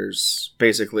buyers,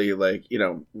 basically like, you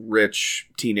know, rich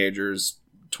teenagers,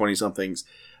 20 somethings,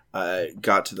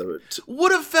 got to the...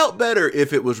 Would have felt better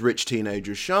if it was rich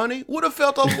teenagers, Shawnee. Would have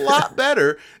felt a lot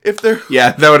better if they're...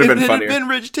 Yeah, that would have been funnier. If it had been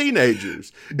rich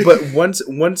teenagers. But once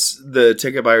the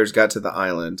ticket buyers got to the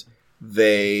island,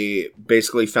 they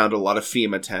basically found a lot of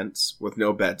FEMA tents with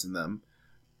no beds in them.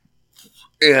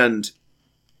 And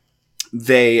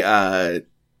they,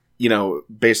 you know,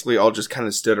 basically all just kind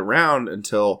of stood around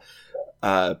until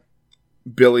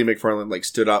Billy McFarland like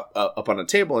stood up on a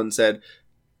table and said,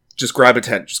 just grab a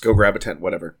tent, just go grab a tent,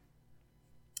 whatever.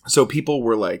 So people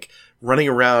were like running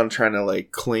around trying to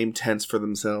like claim tents for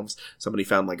themselves. Somebody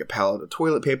found like a pallet of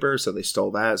toilet paper, so they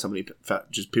stole that. Somebody found,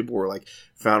 just people were like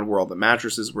found where all the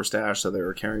mattresses were stashed, so they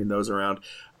were carrying those around.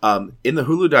 In the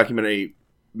Hulu documentary,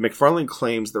 McFarlane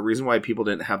claims the reason why people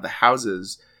didn't have the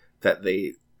houses that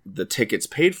the tickets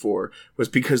paid for was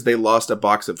because they lost a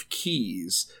box of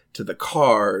keys to the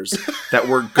cars that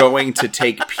were going to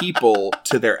take people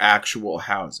to their actual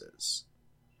houses.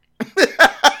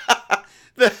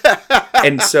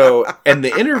 And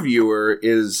the interviewer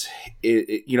is,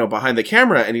 you know, behind the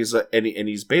camera, and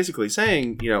he's basically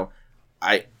saying, you know,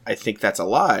 I think that's a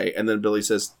lie. And then Billy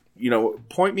says, you know,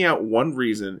 point me out one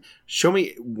reason. Show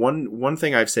me one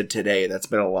thing I've said today that's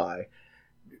been a lie.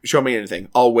 Show me anything.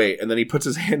 I'll wait. And then he puts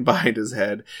his hand behind his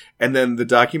head. And then the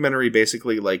documentary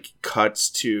basically like cuts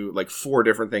to like 4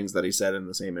 different things that he said in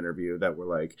the same interview that were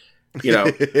like, you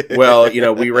know, well, you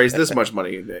know, we raised this much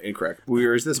money. Incorrect. We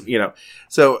raised this, you know.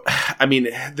 So, I mean,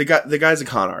 the guy's a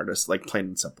con artist, like plain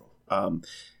and simple.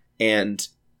 And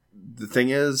the thing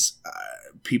is,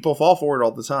 people fall for it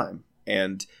all the time.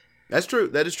 And that's true.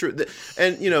 That is true.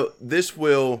 And, you know, this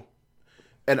will...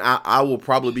 And I will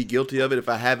probably be guilty of it if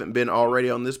I haven't been already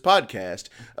on this podcast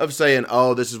of saying,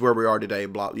 "Oh, this is where we are today."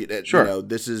 Blah. Sure. You know,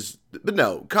 this is, but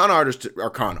no, con artists are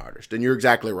con artists, and you're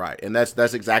exactly right, and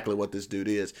that's exactly what this dude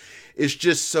is. It's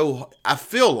just so I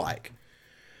feel like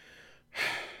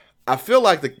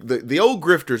the old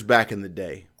grifters back in the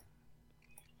day.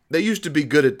 They used to be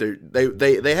good at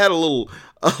they had a little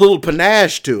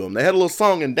panache to them. They had a little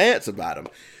song and dance about them.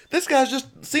 This guy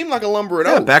just seemed like a lumbering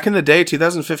oaf. Back in the day,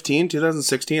 2015,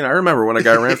 2016, I remember when a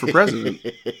guy ran for president,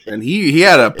 and he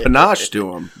had a panache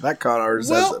to him. That con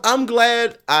artist. Well,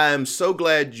 I'm so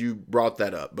glad you brought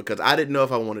that up, because I didn't know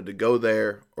if I wanted to go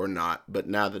there or not, but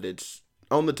now that it's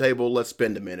on the table, let's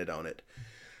spend a minute on it.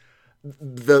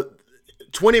 The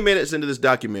 20 minutes into this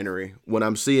documentary, when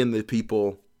I'm seeing the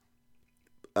people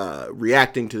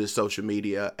reacting to the social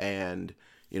media and,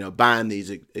 you know, buying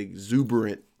these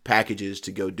exuberant packages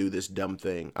to go do this dumb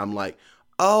thing, I'm like,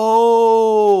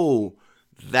 oh,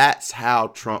 that's how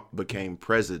Trump became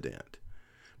president.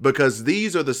 Because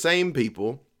these are the same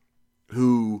people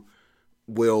who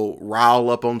will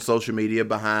rile up on social media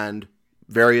behind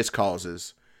various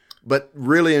causes. But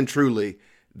really and truly,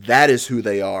 that is who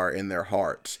they are in their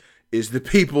hearts, is the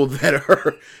people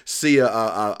that see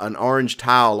an orange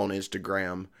tile on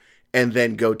Instagram and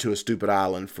then go to a stupid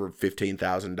island for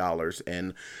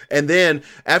 $15,000. And then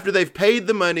after they've paid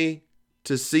the money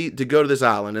to go to this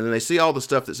island, and then they see all the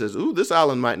stuff that says, ooh, this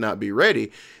island might not be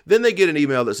ready, then they get an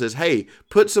email that says, hey,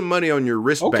 put some money on your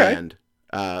wristband.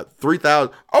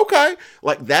 $3,000. Okay.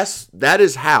 Like that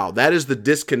is the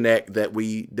disconnect that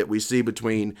we see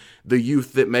between the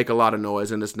youth that make a lot of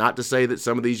noise. And it's not to say that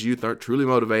some of these youth aren't truly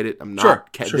motivated. I'm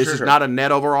not, this is not a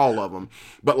net over all of them,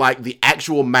 but like the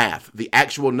actual math, the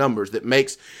actual numbers that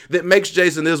makes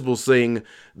Jason Isbell sing,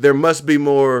 there must be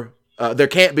more, there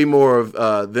can't be more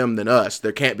of them than us.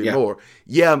 There can't be more.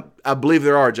 Yeah, I believe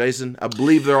there are, Jason. I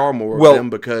believe there are more of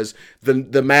them, because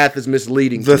the math is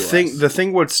misleading to us. The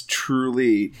thing what's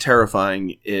truly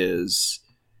terrifying is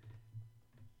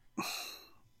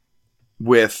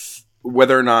with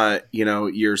whether or not, you know,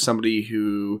 you're somebody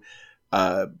who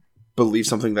believes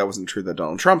something that wasn't true that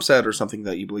Donald Trump said, or something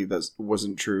that you believe that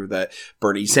wasn't true that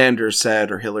Bernie Sanders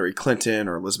said, or Hillary Clinton,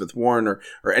 or Elizabeth Warren, or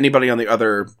anybody on the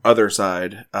other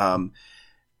side.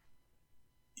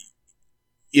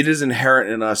 It is inherent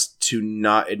in us to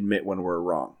not admit when we're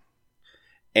wrong.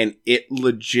 And it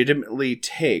legitimately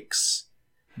takes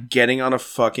getting on a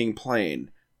fucking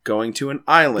plane, going to an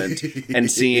island,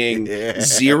 and seeing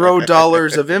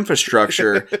 $0 of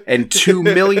infrastructure and $2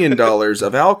 million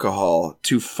of alcohol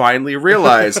to finally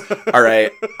realize, all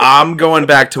right, I'm going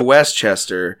back to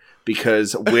Westchester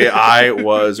because I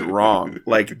was wrong.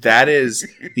 Like that is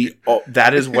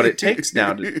what it takes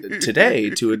now today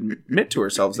to admit to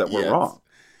ourselves that we're wrong.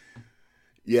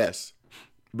 Yes.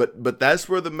 But that's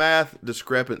where the math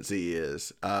discrepancy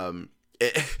is.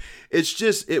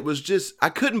 It was just, I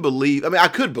couldn't believe, I mean, I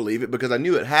could believe it because I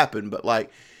knew it happened, but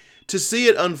like to see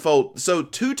it unfold. So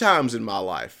 2 times in my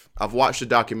life, I've watched a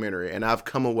documentary and I've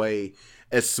come away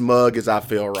as smug as I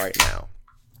feel right now.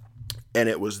 And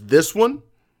it was this one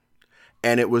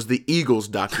and it was the Eagles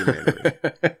documentary.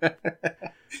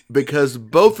 Because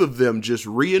both of them just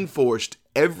reinforced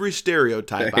every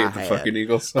stereotype I had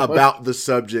about the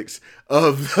subjects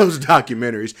of those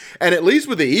documentaries. And at least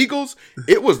with the Eagles,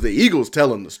 it was the Eagles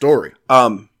telling the story.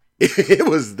 It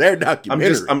was their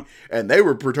documentary. And they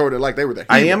were portrayed like they were the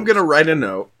heroes. I am going to write a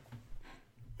note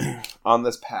on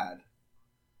this pad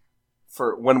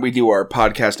for when we do our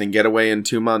podcasting getaway in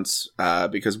 2 months,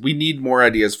 because we need more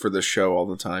ideas for this show all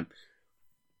the time.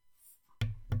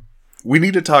 We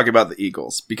need to talk about the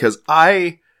Eagles because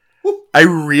I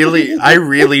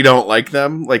really don't like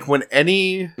them. Like when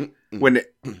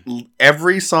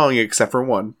every song except for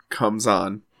one comes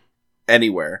on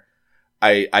anywhere,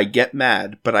 I get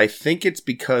mad, but I think it's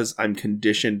because I'm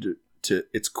conditioned to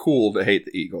it's cool to hate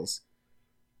the Eagles.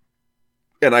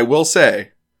 And I will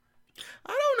say,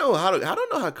 I don't know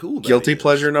how cool that guilty is.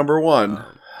 Pleasure number 1.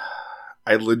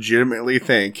 I legitimately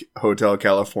think Hotel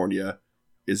California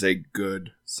is a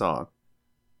good song.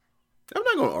 I'm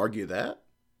not going to argue that.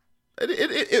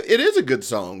 It is a good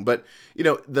song, but you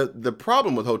know the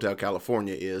problem with Hotel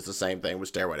California is the same thing with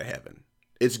Stairway to Heaven.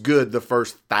 It's good the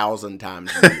first 1,000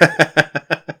 times,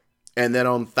 and then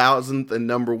on 1,000th and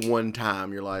number 1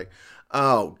 time, you're like,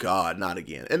 oh God, not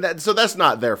again. And that's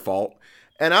not their fault.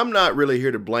 And I'm not really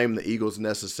here to blame the Eagles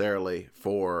necessarily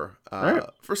for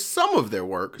some of their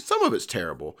work. Some of it's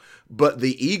terrible, but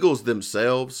the Eagles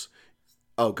themselves.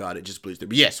 Oh, God, it just bleeds through.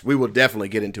 But yes, we will definitely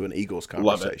get into an Eagles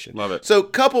conversation. Love it. So a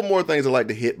couple more things I'd like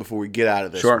to hit before we get out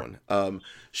of this one.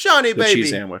 Shawnee, the baby,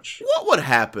 cheese sandwich. What would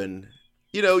happen?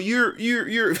 You know, you're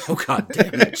oh, God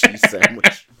damn that cheese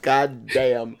sandwich. God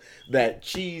damn that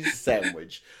cheese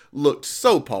sandwich looked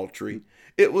so paltry.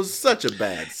 It was such a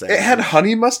bad sandwich. It had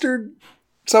honey mustard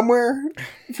somewhere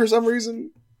for some reason.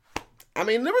 I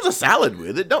mean, there was a salad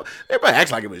with it. Don't everybody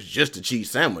acts like it was just a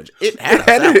cheese sandwich. It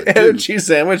had a cheese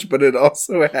sandwich, but it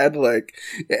also had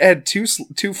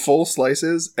two full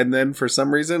slices, and then for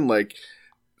some reason, like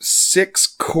 6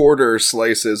 quarter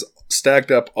slices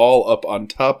stacked up all up on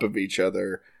top of each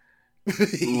other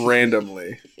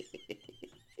randomly.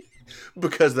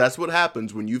 Because that's what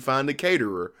happens when you find a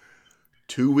caterer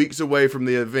 2 weeks away from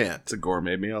the event. It's a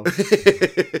gourmet meal.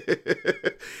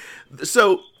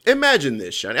 So imagine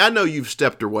this, Shani. I know you've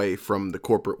stepped away from the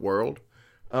corporate world,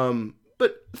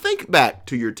 but think back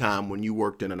to your time when you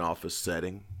worked in an office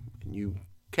setting. And you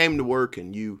came to work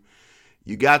and you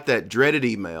got that dreaded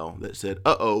email that said,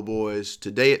 "Uh-oh, boys,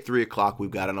 today at 3 o'clock we've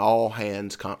got an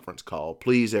all-hands conference call.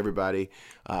 Please, everybody,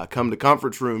 come to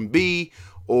conference room B,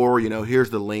 or,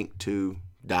 here's the link to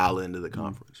dial into the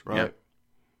conference," right? Yep.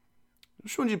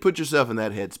 Just want you to put yourself in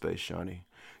that headspace, Shawnee.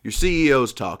 Your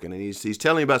CEO's talking, and he's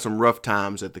telling you about some rough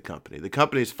times at the company. The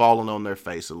company's fallen on their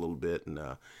face a little bit, and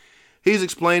he's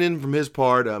explaining from his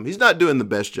part. He's not doing the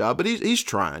best job, but he's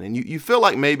trying, and you feel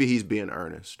like maybe he's being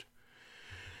earnest.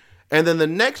 And then the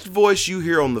next voice you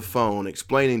hear on the phone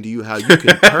explaining to you how you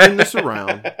can turn this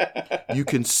around, you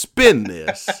can spin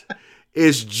this,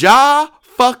 is Ja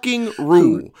fucking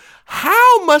Rule.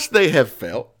 How must they have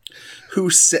felt?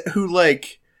 Look,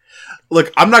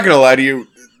 I'm not going to lie to you.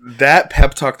 That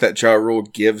pep talk that Ja Rule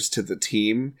gives to the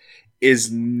team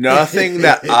is nothing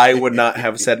that I would not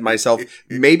have said myself.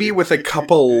 Maybe with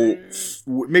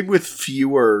maybe with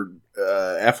fewer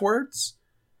F words.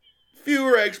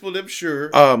 Fewer expletives, sure.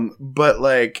 But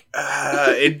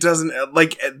it doesn't,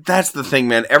 that's the thing,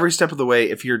 man. Every step of the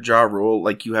way, if you're Ja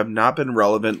Rule, you have not been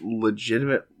relevant,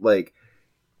 legitimate,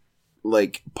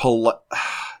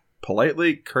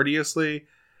 politely, courteously.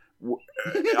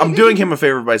 I'm doing him a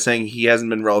favor by saying he hasn't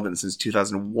been relevant since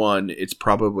 2001. It's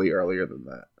probably earlier than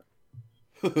that.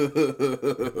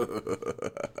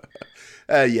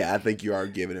 Yeah, I think you are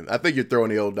giving him. I think you're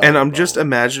throwing the old dog. And I'm just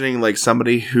imagining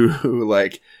somebody who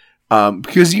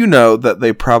because that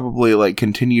they probably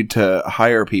continued to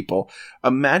hire people.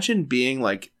 Imagine being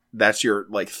that's your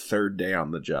third day on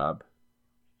the job.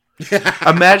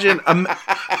 Imagine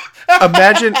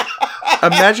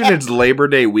it's Labor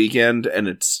Day weekend and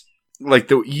it's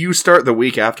you start the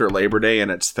week after Labor Day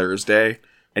and it's Thursday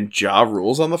and Ja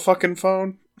Rule's on the fucking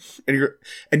phone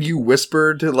and you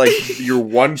whisper to your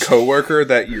one coworker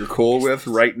that you're cool with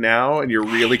right now and you're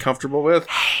really comfortable with.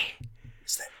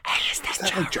 Is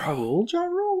that Ja Rule? Ja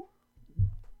Rule?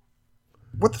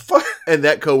 what the fuck? And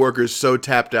that coworker is so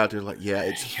tapped out, they're like, yeah,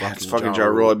 it's fucking Ja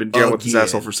Rule. I've been dealing with this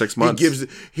asshole for 6 months.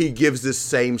 He gives this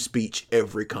same speech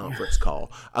every conference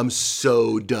call. I'm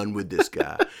so done with this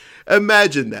guy.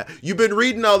 Imagine that. You've been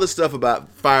reading all this stuff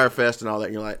about Firefest and all that,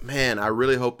 and you're like, man, I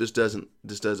really hope this doesn't,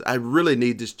 I really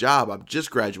need this job. I've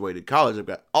just graduated college. I've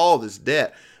got all this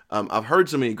debt. I've heard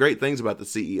so many great things about the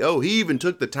CEO. He even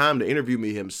took the time to interview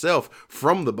me himself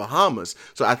from the Bahamas.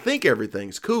 So I think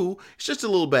everything's cool. It's just a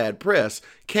little bad press.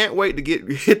 Can't wait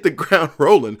to hit the ground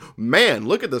rolling. Man,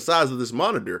 look at the size of this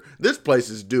monitor. This place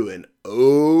is doing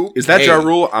okay. Is that Ja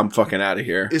Rule? I'm fucking out of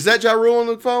here. Is that Ja Rule on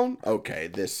the phone? Okay,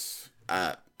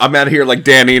 I'm out of here like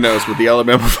Dan Enos with the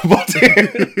Alabama football team.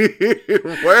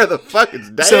 Where the fuck is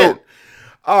Dan? So,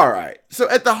 all right. So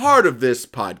at the heart of this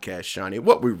podcast, Shawnee,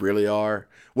 what we really are,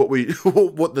 what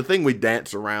the thing we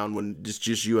dance around when it's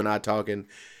just you and I talking,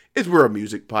 is we're a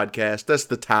music podcast. That's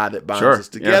the tie that binds us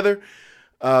together.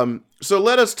 Yeah. So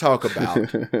let us talk about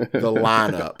the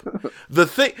lineup. The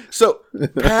thing. So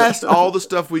past all the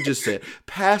stuff we just said,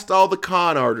 past all the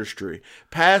con artistry,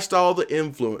 past all the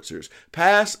influencers,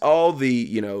 past all the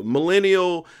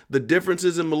the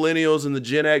differences in millennials and the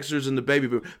Gen Xers and the baby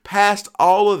boomers, past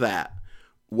all of that,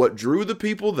 what drew the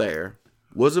people there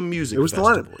was a music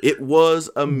festival. It was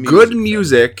a music Good festival.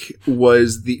 Music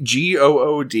was the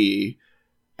GOOD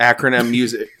acronym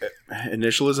music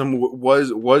initialism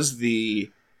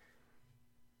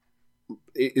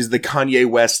is the Kanye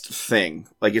West thing.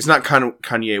 Like, it's not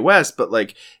Kanye West, but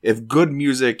like, if Good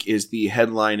Music is the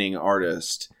headlining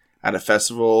artist at a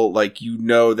festival, like,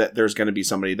 that there's going to be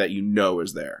somebody that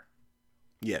is there.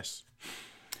 Yes.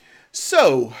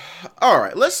 So, all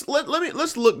right, let's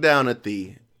look down at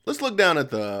the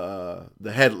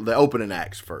opening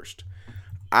acts first.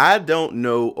 I don't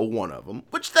know a one of them,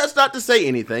 which that's not to say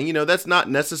anything. That's not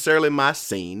necessarily my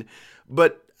scene,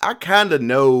 but I kind of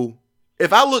know.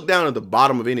 If I look down at the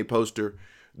bottom of any poster,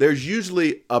 there's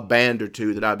usually a band or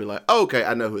two that I'd be like, oh, okay,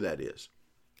 I know who that is.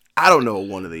 I don't know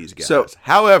one of these guys. So,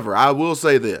 however, I will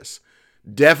say this.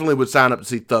 Definitely would sign up to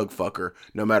see Thug Fucker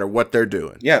no matter what they're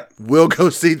doing. Yeah. We'll go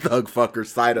see Thug Fucker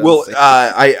sight unseen. Well,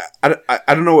 I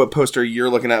don't know what poster you're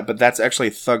looking at, but that's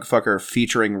actually Thug Fucker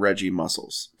featuring Reggie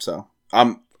Muscles. So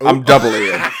I'm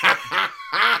doubly in.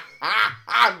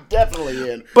 I'm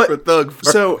definitely in for Thug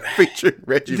Fucker featuring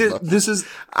Reggie Muscles. This is...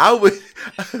 I would...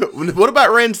 What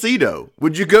about Rancido?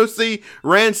 Would you go see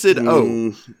Rancid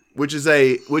O? Which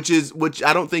I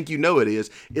don't think it is.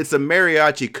 It's a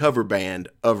mariachi cover band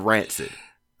of Rancid.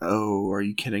 Oh, are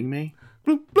you kidding me?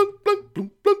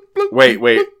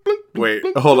 Wait.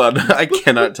 Hold on. I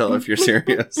cannot tell if you're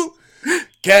serious.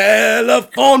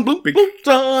 California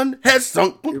sun has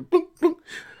sunk.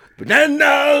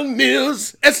 Banana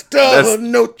Mills, Esta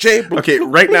Noche. Okay,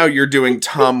 right now you're doing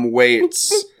Tom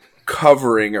Waits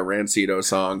covering a Rancido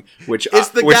song, which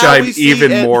I'm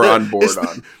even more on board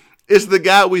on. It's the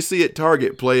guy we see at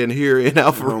Target playing here in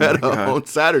Alpharetta on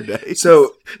Saturday.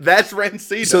 So that's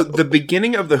Rancido. So the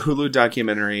beginning of the Hulu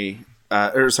documentary,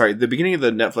 the beginning of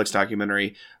the Netflix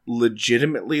documentary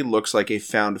legitimately looks like a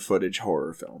found footage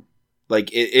horror film. Like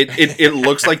it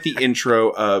looks like the intro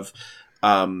of,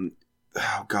 oh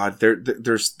God,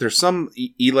 there's some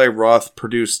Eli Roth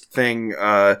produced thing,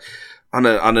 on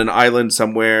an island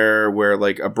somewhere where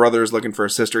like a brother is looking for a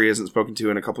sister he hasn't spoken to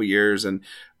in a couple years, and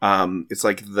it's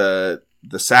like the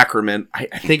Sacrament. I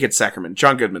think it's Sacrament.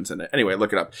 John Goodman's in it. Anyway,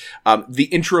 look it up. The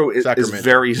intro is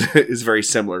very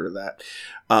similar to that.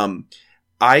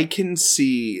 I can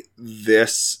see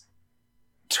this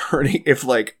turning, if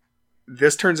like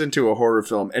this turns into a horror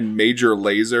film and Major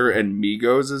Lazer and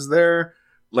Migos is there,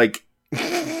 like.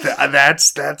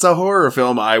 That's a horror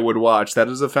film I would watch. That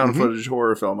is a found footage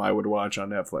horror film I would watch on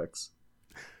Netflix.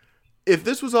 If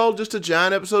this was all just a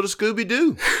giant episode of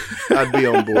Scooby-Doo, I'd be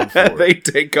on board for it. They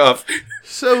take off.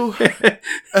 So,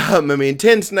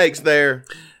 10 snakes there.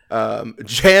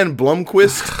 Jan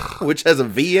Blomquist, which has a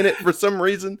V in it for some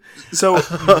reason. So,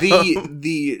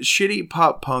 the shitty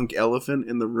pop punk elephant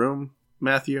in the room,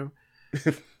 Matthew...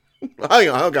 Hang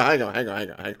on.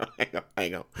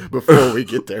 Before we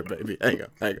get there, baby. Hang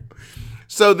on.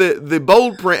 So the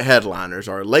bold print headliners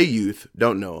are Lay Youth,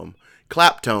 don't know them.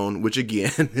 Claptone, which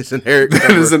again is an Eric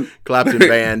Clapton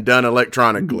band done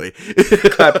electronically.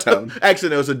 Claptone. Actually,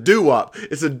 no, it's a doo-wop.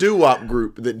 It's a doo-wop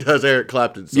group that does Eric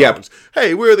Clapton songs. Yep.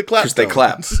 Hey, we're the Claptones.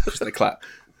 Because they clap.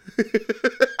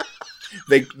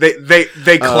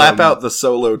 They clap out the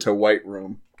solo to White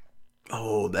Room.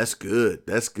 Oh, that's good.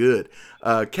 That's good.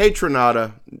 K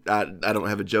Tronada, I don't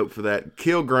have a joke for that.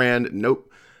 Kill Grand, nope.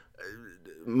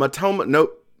 Matoma,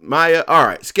 nope. Maya, all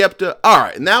right. Skepta, all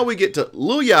right. Now we get to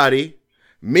Lil Yachty,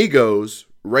 Migos,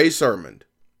 Ray Sermon.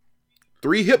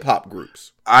 3 hip hop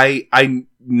groups. I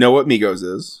know what Migos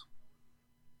is.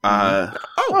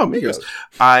 Migos.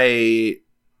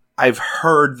 I've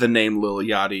heard the name Lil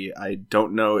Yachty. I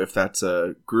don't know if that's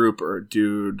a group or a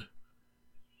dude.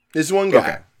 It's one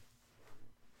guy.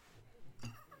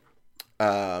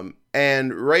 Okay.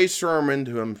 And Ray Sherman,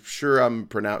 who I'm sure I'm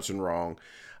pronouncing wrong.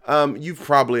 You've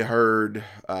probably heard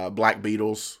Black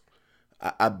Beatles.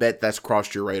 I bet that's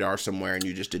crossed your radar somewhere and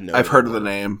you just didn't know. I've heard of the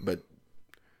name. But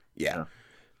yeah.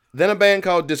 Then a band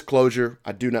called Disclosure.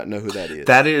 I do not know who that is.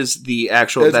 That is the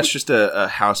actual... That's just a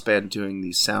house band doing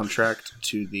the soundtrack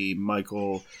to the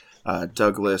Michael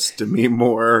Douglas Demi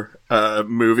Moore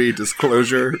movie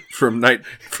Disclosure from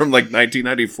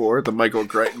 1994, the Michael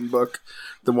Crichton book,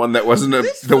 the one that wasn't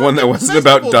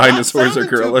about dinosaurs or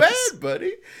gorillas. Too bad,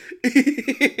 buddy.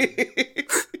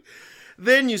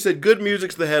 Then you said Good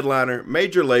Music's the headliner,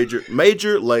 Major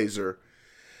Lazer.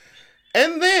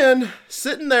 And then,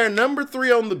 sitting there, number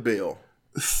 3 on the bill.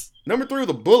 Number 3 with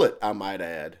a bullet, I might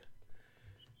add.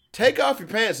 Take off your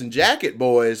pants and jacket,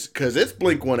 boys, because it's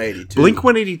Blink-182.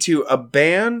 Blink-182, a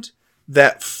band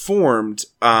that formed,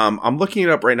 I'm looking it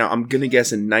up right now, I'm going to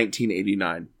guess in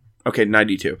 1989. Okay,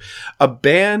 92. A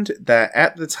band that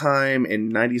at the time in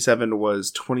 97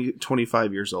 was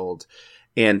 25 years old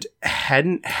and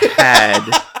hadn't had...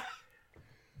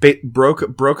 broke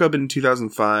up in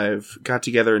 2005, got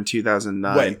together in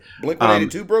 2009. Wait,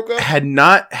 Blink-182 broke up? Had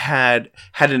not had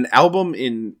an album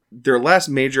in... Their last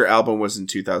major album was in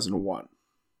 2001.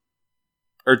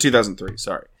 Or 2003,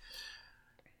 sorry.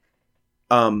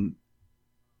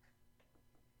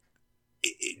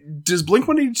 Does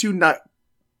Blink-182 not...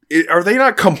 Are they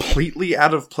not completely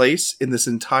out of place in this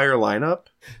entire lineup?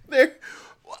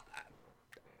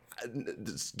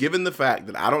 Given the fact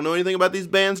that I don't know anything about these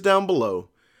bands down below,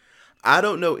 I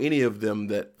don't know any of them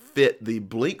that fit the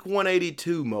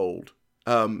Blink-182 mold.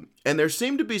 And there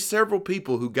seemed to be several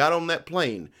people who got on that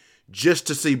plane just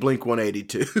to see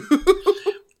Blink-182.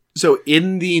 So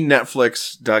in the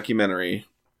Netflix documentary,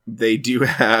 they do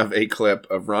have a clip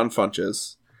of Ron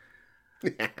Funches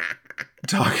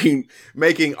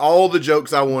making all the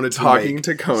jokes I wanted to make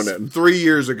to Conan 3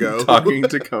 years ago. Talking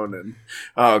to Conan.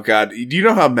 Oh, God. Do you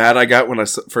know how mad I got when I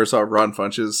first saw Ron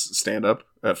Funches stand up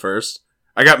at first?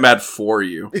 I got mad for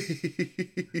you.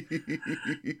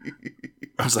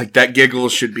 I was like, that giggle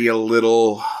should be a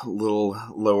little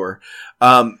lower.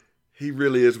 He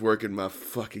really is working my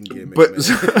fucking gimmick. But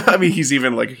I mean, he's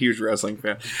even like a huge wrestling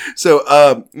fan. So,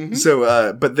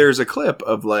 but there's a clip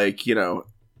of like, you know,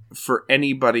 for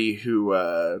anybody who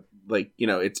like, you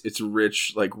know, it's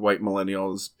rich like white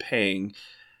millennials paying,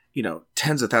 you know,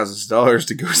 tens of thousands of dollars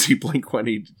to go see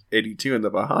Blink-182 in the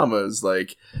Bahamas,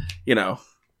 like, you know.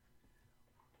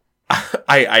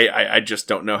 I just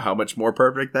don't know how much more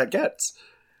perfect that gets.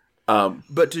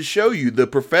 But to show you the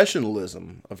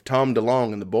professionalism of Tom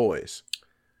DeLonge and the boys,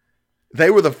 they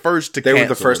were the first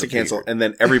to cancel. And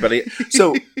then everybody...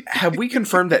 So, have we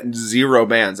confirmed that 0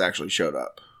 bands actually showed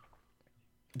up?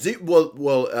 The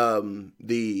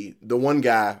one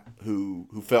guy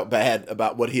who felt bad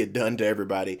about what he had done to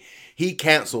everybody, he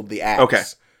canceled the acts. Okay.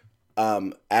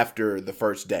 After the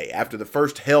first day, after the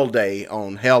first Hell Day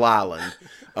on Hell Island,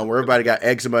 where everybody got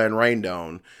eczema and rained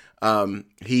on,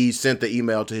 he sent the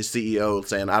email to his CEO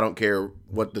saying, "I don't care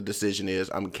what the decision is,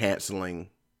 I'm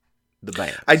canceling the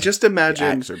band." I just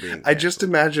imagine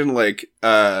like,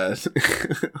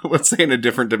 let's say in a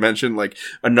different dimension, like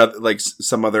another, like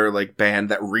some other like band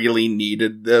that really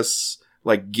needed this.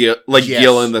 Like Gil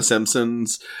in The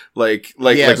Simpsons, really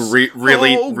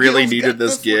needed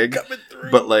this gig,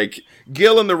 but like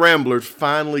Gil and the Ramblers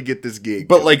finally get this gig.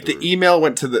 But like the email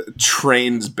went to the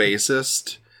Train's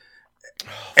bassist,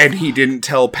 and he didn't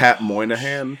tell Pat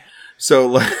Moynihan. So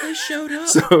like they showed up.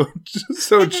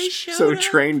 So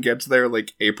Train gets there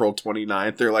like April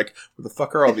 29th. They're like, "Where the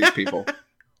fuck are all these people?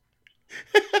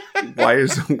 Why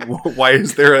is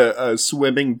there a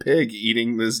swimming pig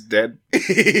eating this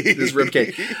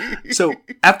ribcage?" So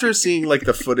after seeing like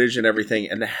the footage and everything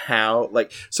and how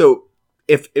like, so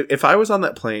if I was on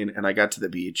that plane and I got to the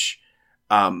beach,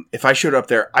 if I showed up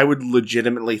there, I would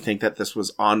legitimately think that this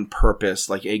was on purpose,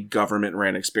 like a government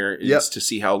ran experience to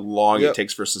see how long it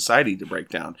takes for society to break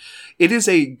down. It is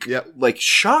a like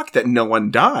shock that no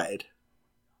one died.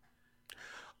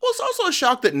 Well, it's also a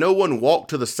shock that no one walked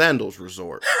to the Sandals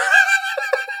Resort.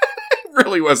 It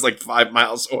really was like 5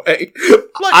 miles away.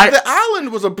 Like the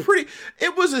island was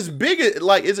it was as big as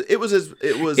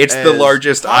It's the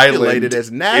largest island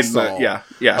as Nassau. Yeah.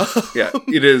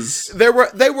 It is. They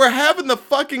were having the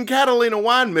fucking Catalina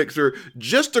wine mixer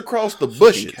just across the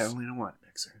bushes. Catalina wine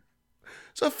mixer.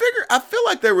 So I feel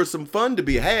like there was some fun to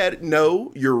be had.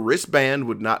 No, your wristband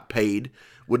would not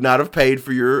have paid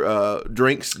for your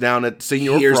drinks down at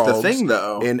Senior Here's Frogs the thing,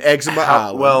 though. in Eczema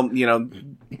Island. Well,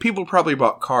 people probably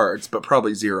bought cards, but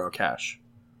probably zero cash.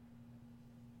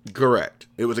 Correct.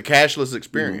 It was a cashless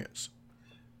experience.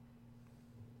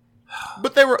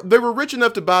 But they were rich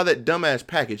enough to buy that dumbass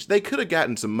package. They could have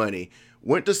gotten some money,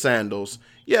 went to Sandals.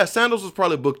 Yeah, Sandals was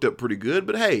probably booked up pretty good,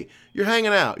 but hey, you're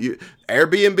hanging out.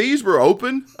 Airbnbs were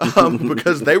open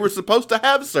because they were supposed to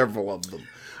have several of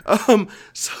them.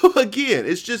 So again,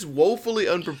 it's just woefully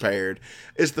unprepared.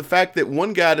 It's the fact that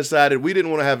one guy decided we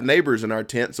didn't want to have neighbors in our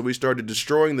tent, so we started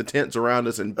destroying the tents around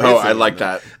us and Oh, I pissing like on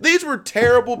them. that. These were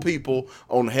terrible people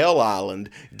on Hell Island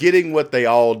getting what they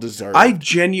all deserved. I and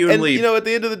genuinely, at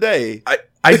the end of the day,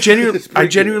 I genuinely, It's pretty I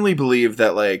genuinely believe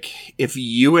that, like, if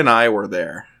you and I were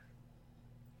there,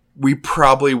 we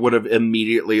probably would have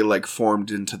immediately, like, formed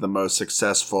into the most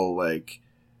successful, like,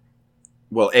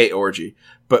 well, A, orgy,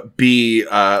 but B,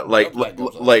 like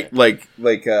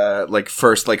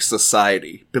first, like,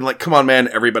 society. Been like, come on, man,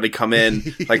 everybody come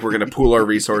in. Like, we're gonna pool our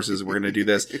resources. We're gonna do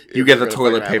this. You get the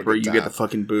toilet paper. You get the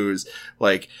fucking booze.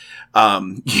 Like,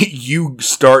 you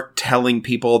start telling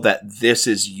people that this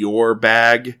is your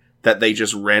bag that they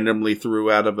just randomly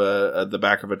threw out of the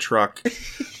back of a truck.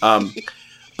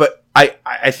 But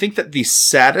I think that the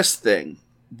saddest thing,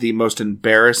 the most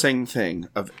embarrassing thing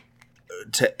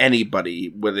to anybody,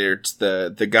 whether it's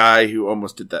the guy who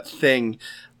almost did that thing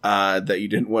that you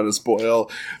didn't want to spoil,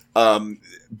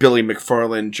 Billy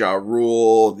McFarland, Ja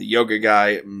Rule, the yoga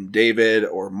guy, David,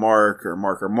 or Mark,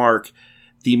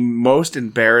 the most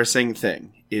embarrassing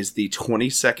thing is the 20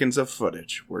 seconds of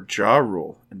footage where Ja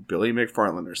Rule and Billy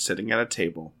McFarland are sitting at a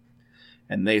table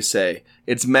and they say,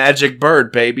 "It's Magic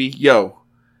Bird, baby. Yo,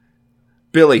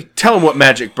 Billy, tell him what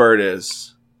Magic Bird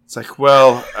is." It's like,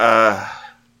 well,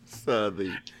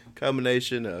 the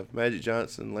combination of Magic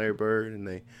Johnson, Larry Bird,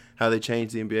 and how they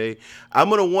changed the NBA. I'm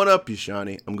going to one-up you,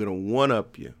 Shawnee. I'm going to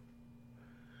one-up you.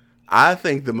 I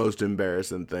think the most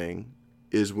embarrassing thing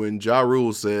is when Ja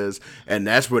Rule says, and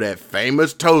that's where that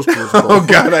famous toast was born. Oh,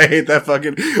 God, I hate that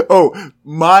fucking... Oh,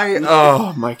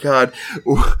 my God.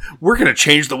 We're going to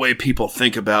change the way people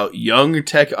think about young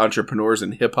tech entrepreneurs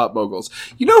and hip-hop moguls.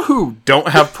 You know who don't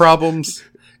have problems?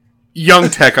 Young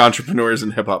tech entrepreneurs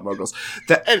and hip-hop moguls.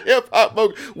 And hip-hop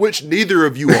moguls, which neither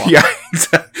of you are. Yeah,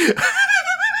 exactly.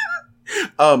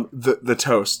 The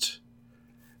toast.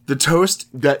 The toast.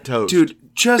 That toast. Dude,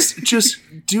 just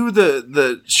do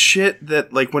the shit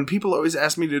that, like, when people always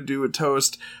ask me to do a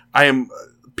toast,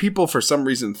 people for some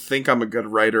reason think I'm a good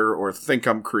writer or think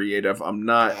I'm creative. I'm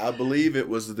not. I believe it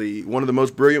was one of the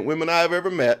most brilliant women I've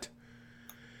ever met.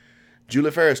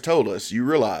 Julia Ferris told us, you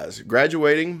realize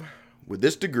graduating with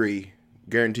this degree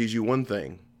guarantees you one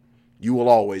thing. You will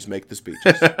always make the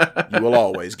speeches. You will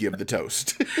always give the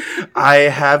toast. I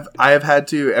have had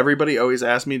to. Everybody always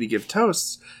asks me to give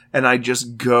toasts, and I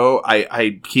just go.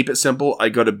 I keep it simple. I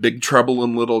go to Big Trouble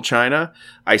in Little China.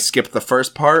 I skip the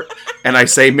first part, and I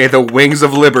say, "May the wings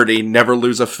of liberty never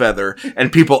lose a feather."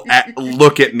 And people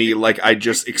look at me like I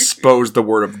just exposed the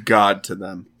word of God to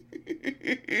them.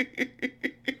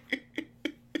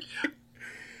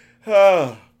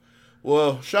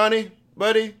 Well, Shawnee,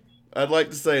 buddy, I'd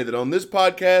like to say that on this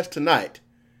podcast tonight,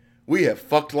 we have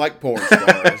fucked like porn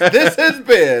stars. This has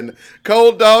been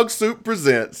Cold Dog Soup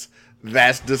Presents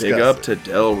That's Disgusting. Big up to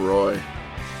Delroy.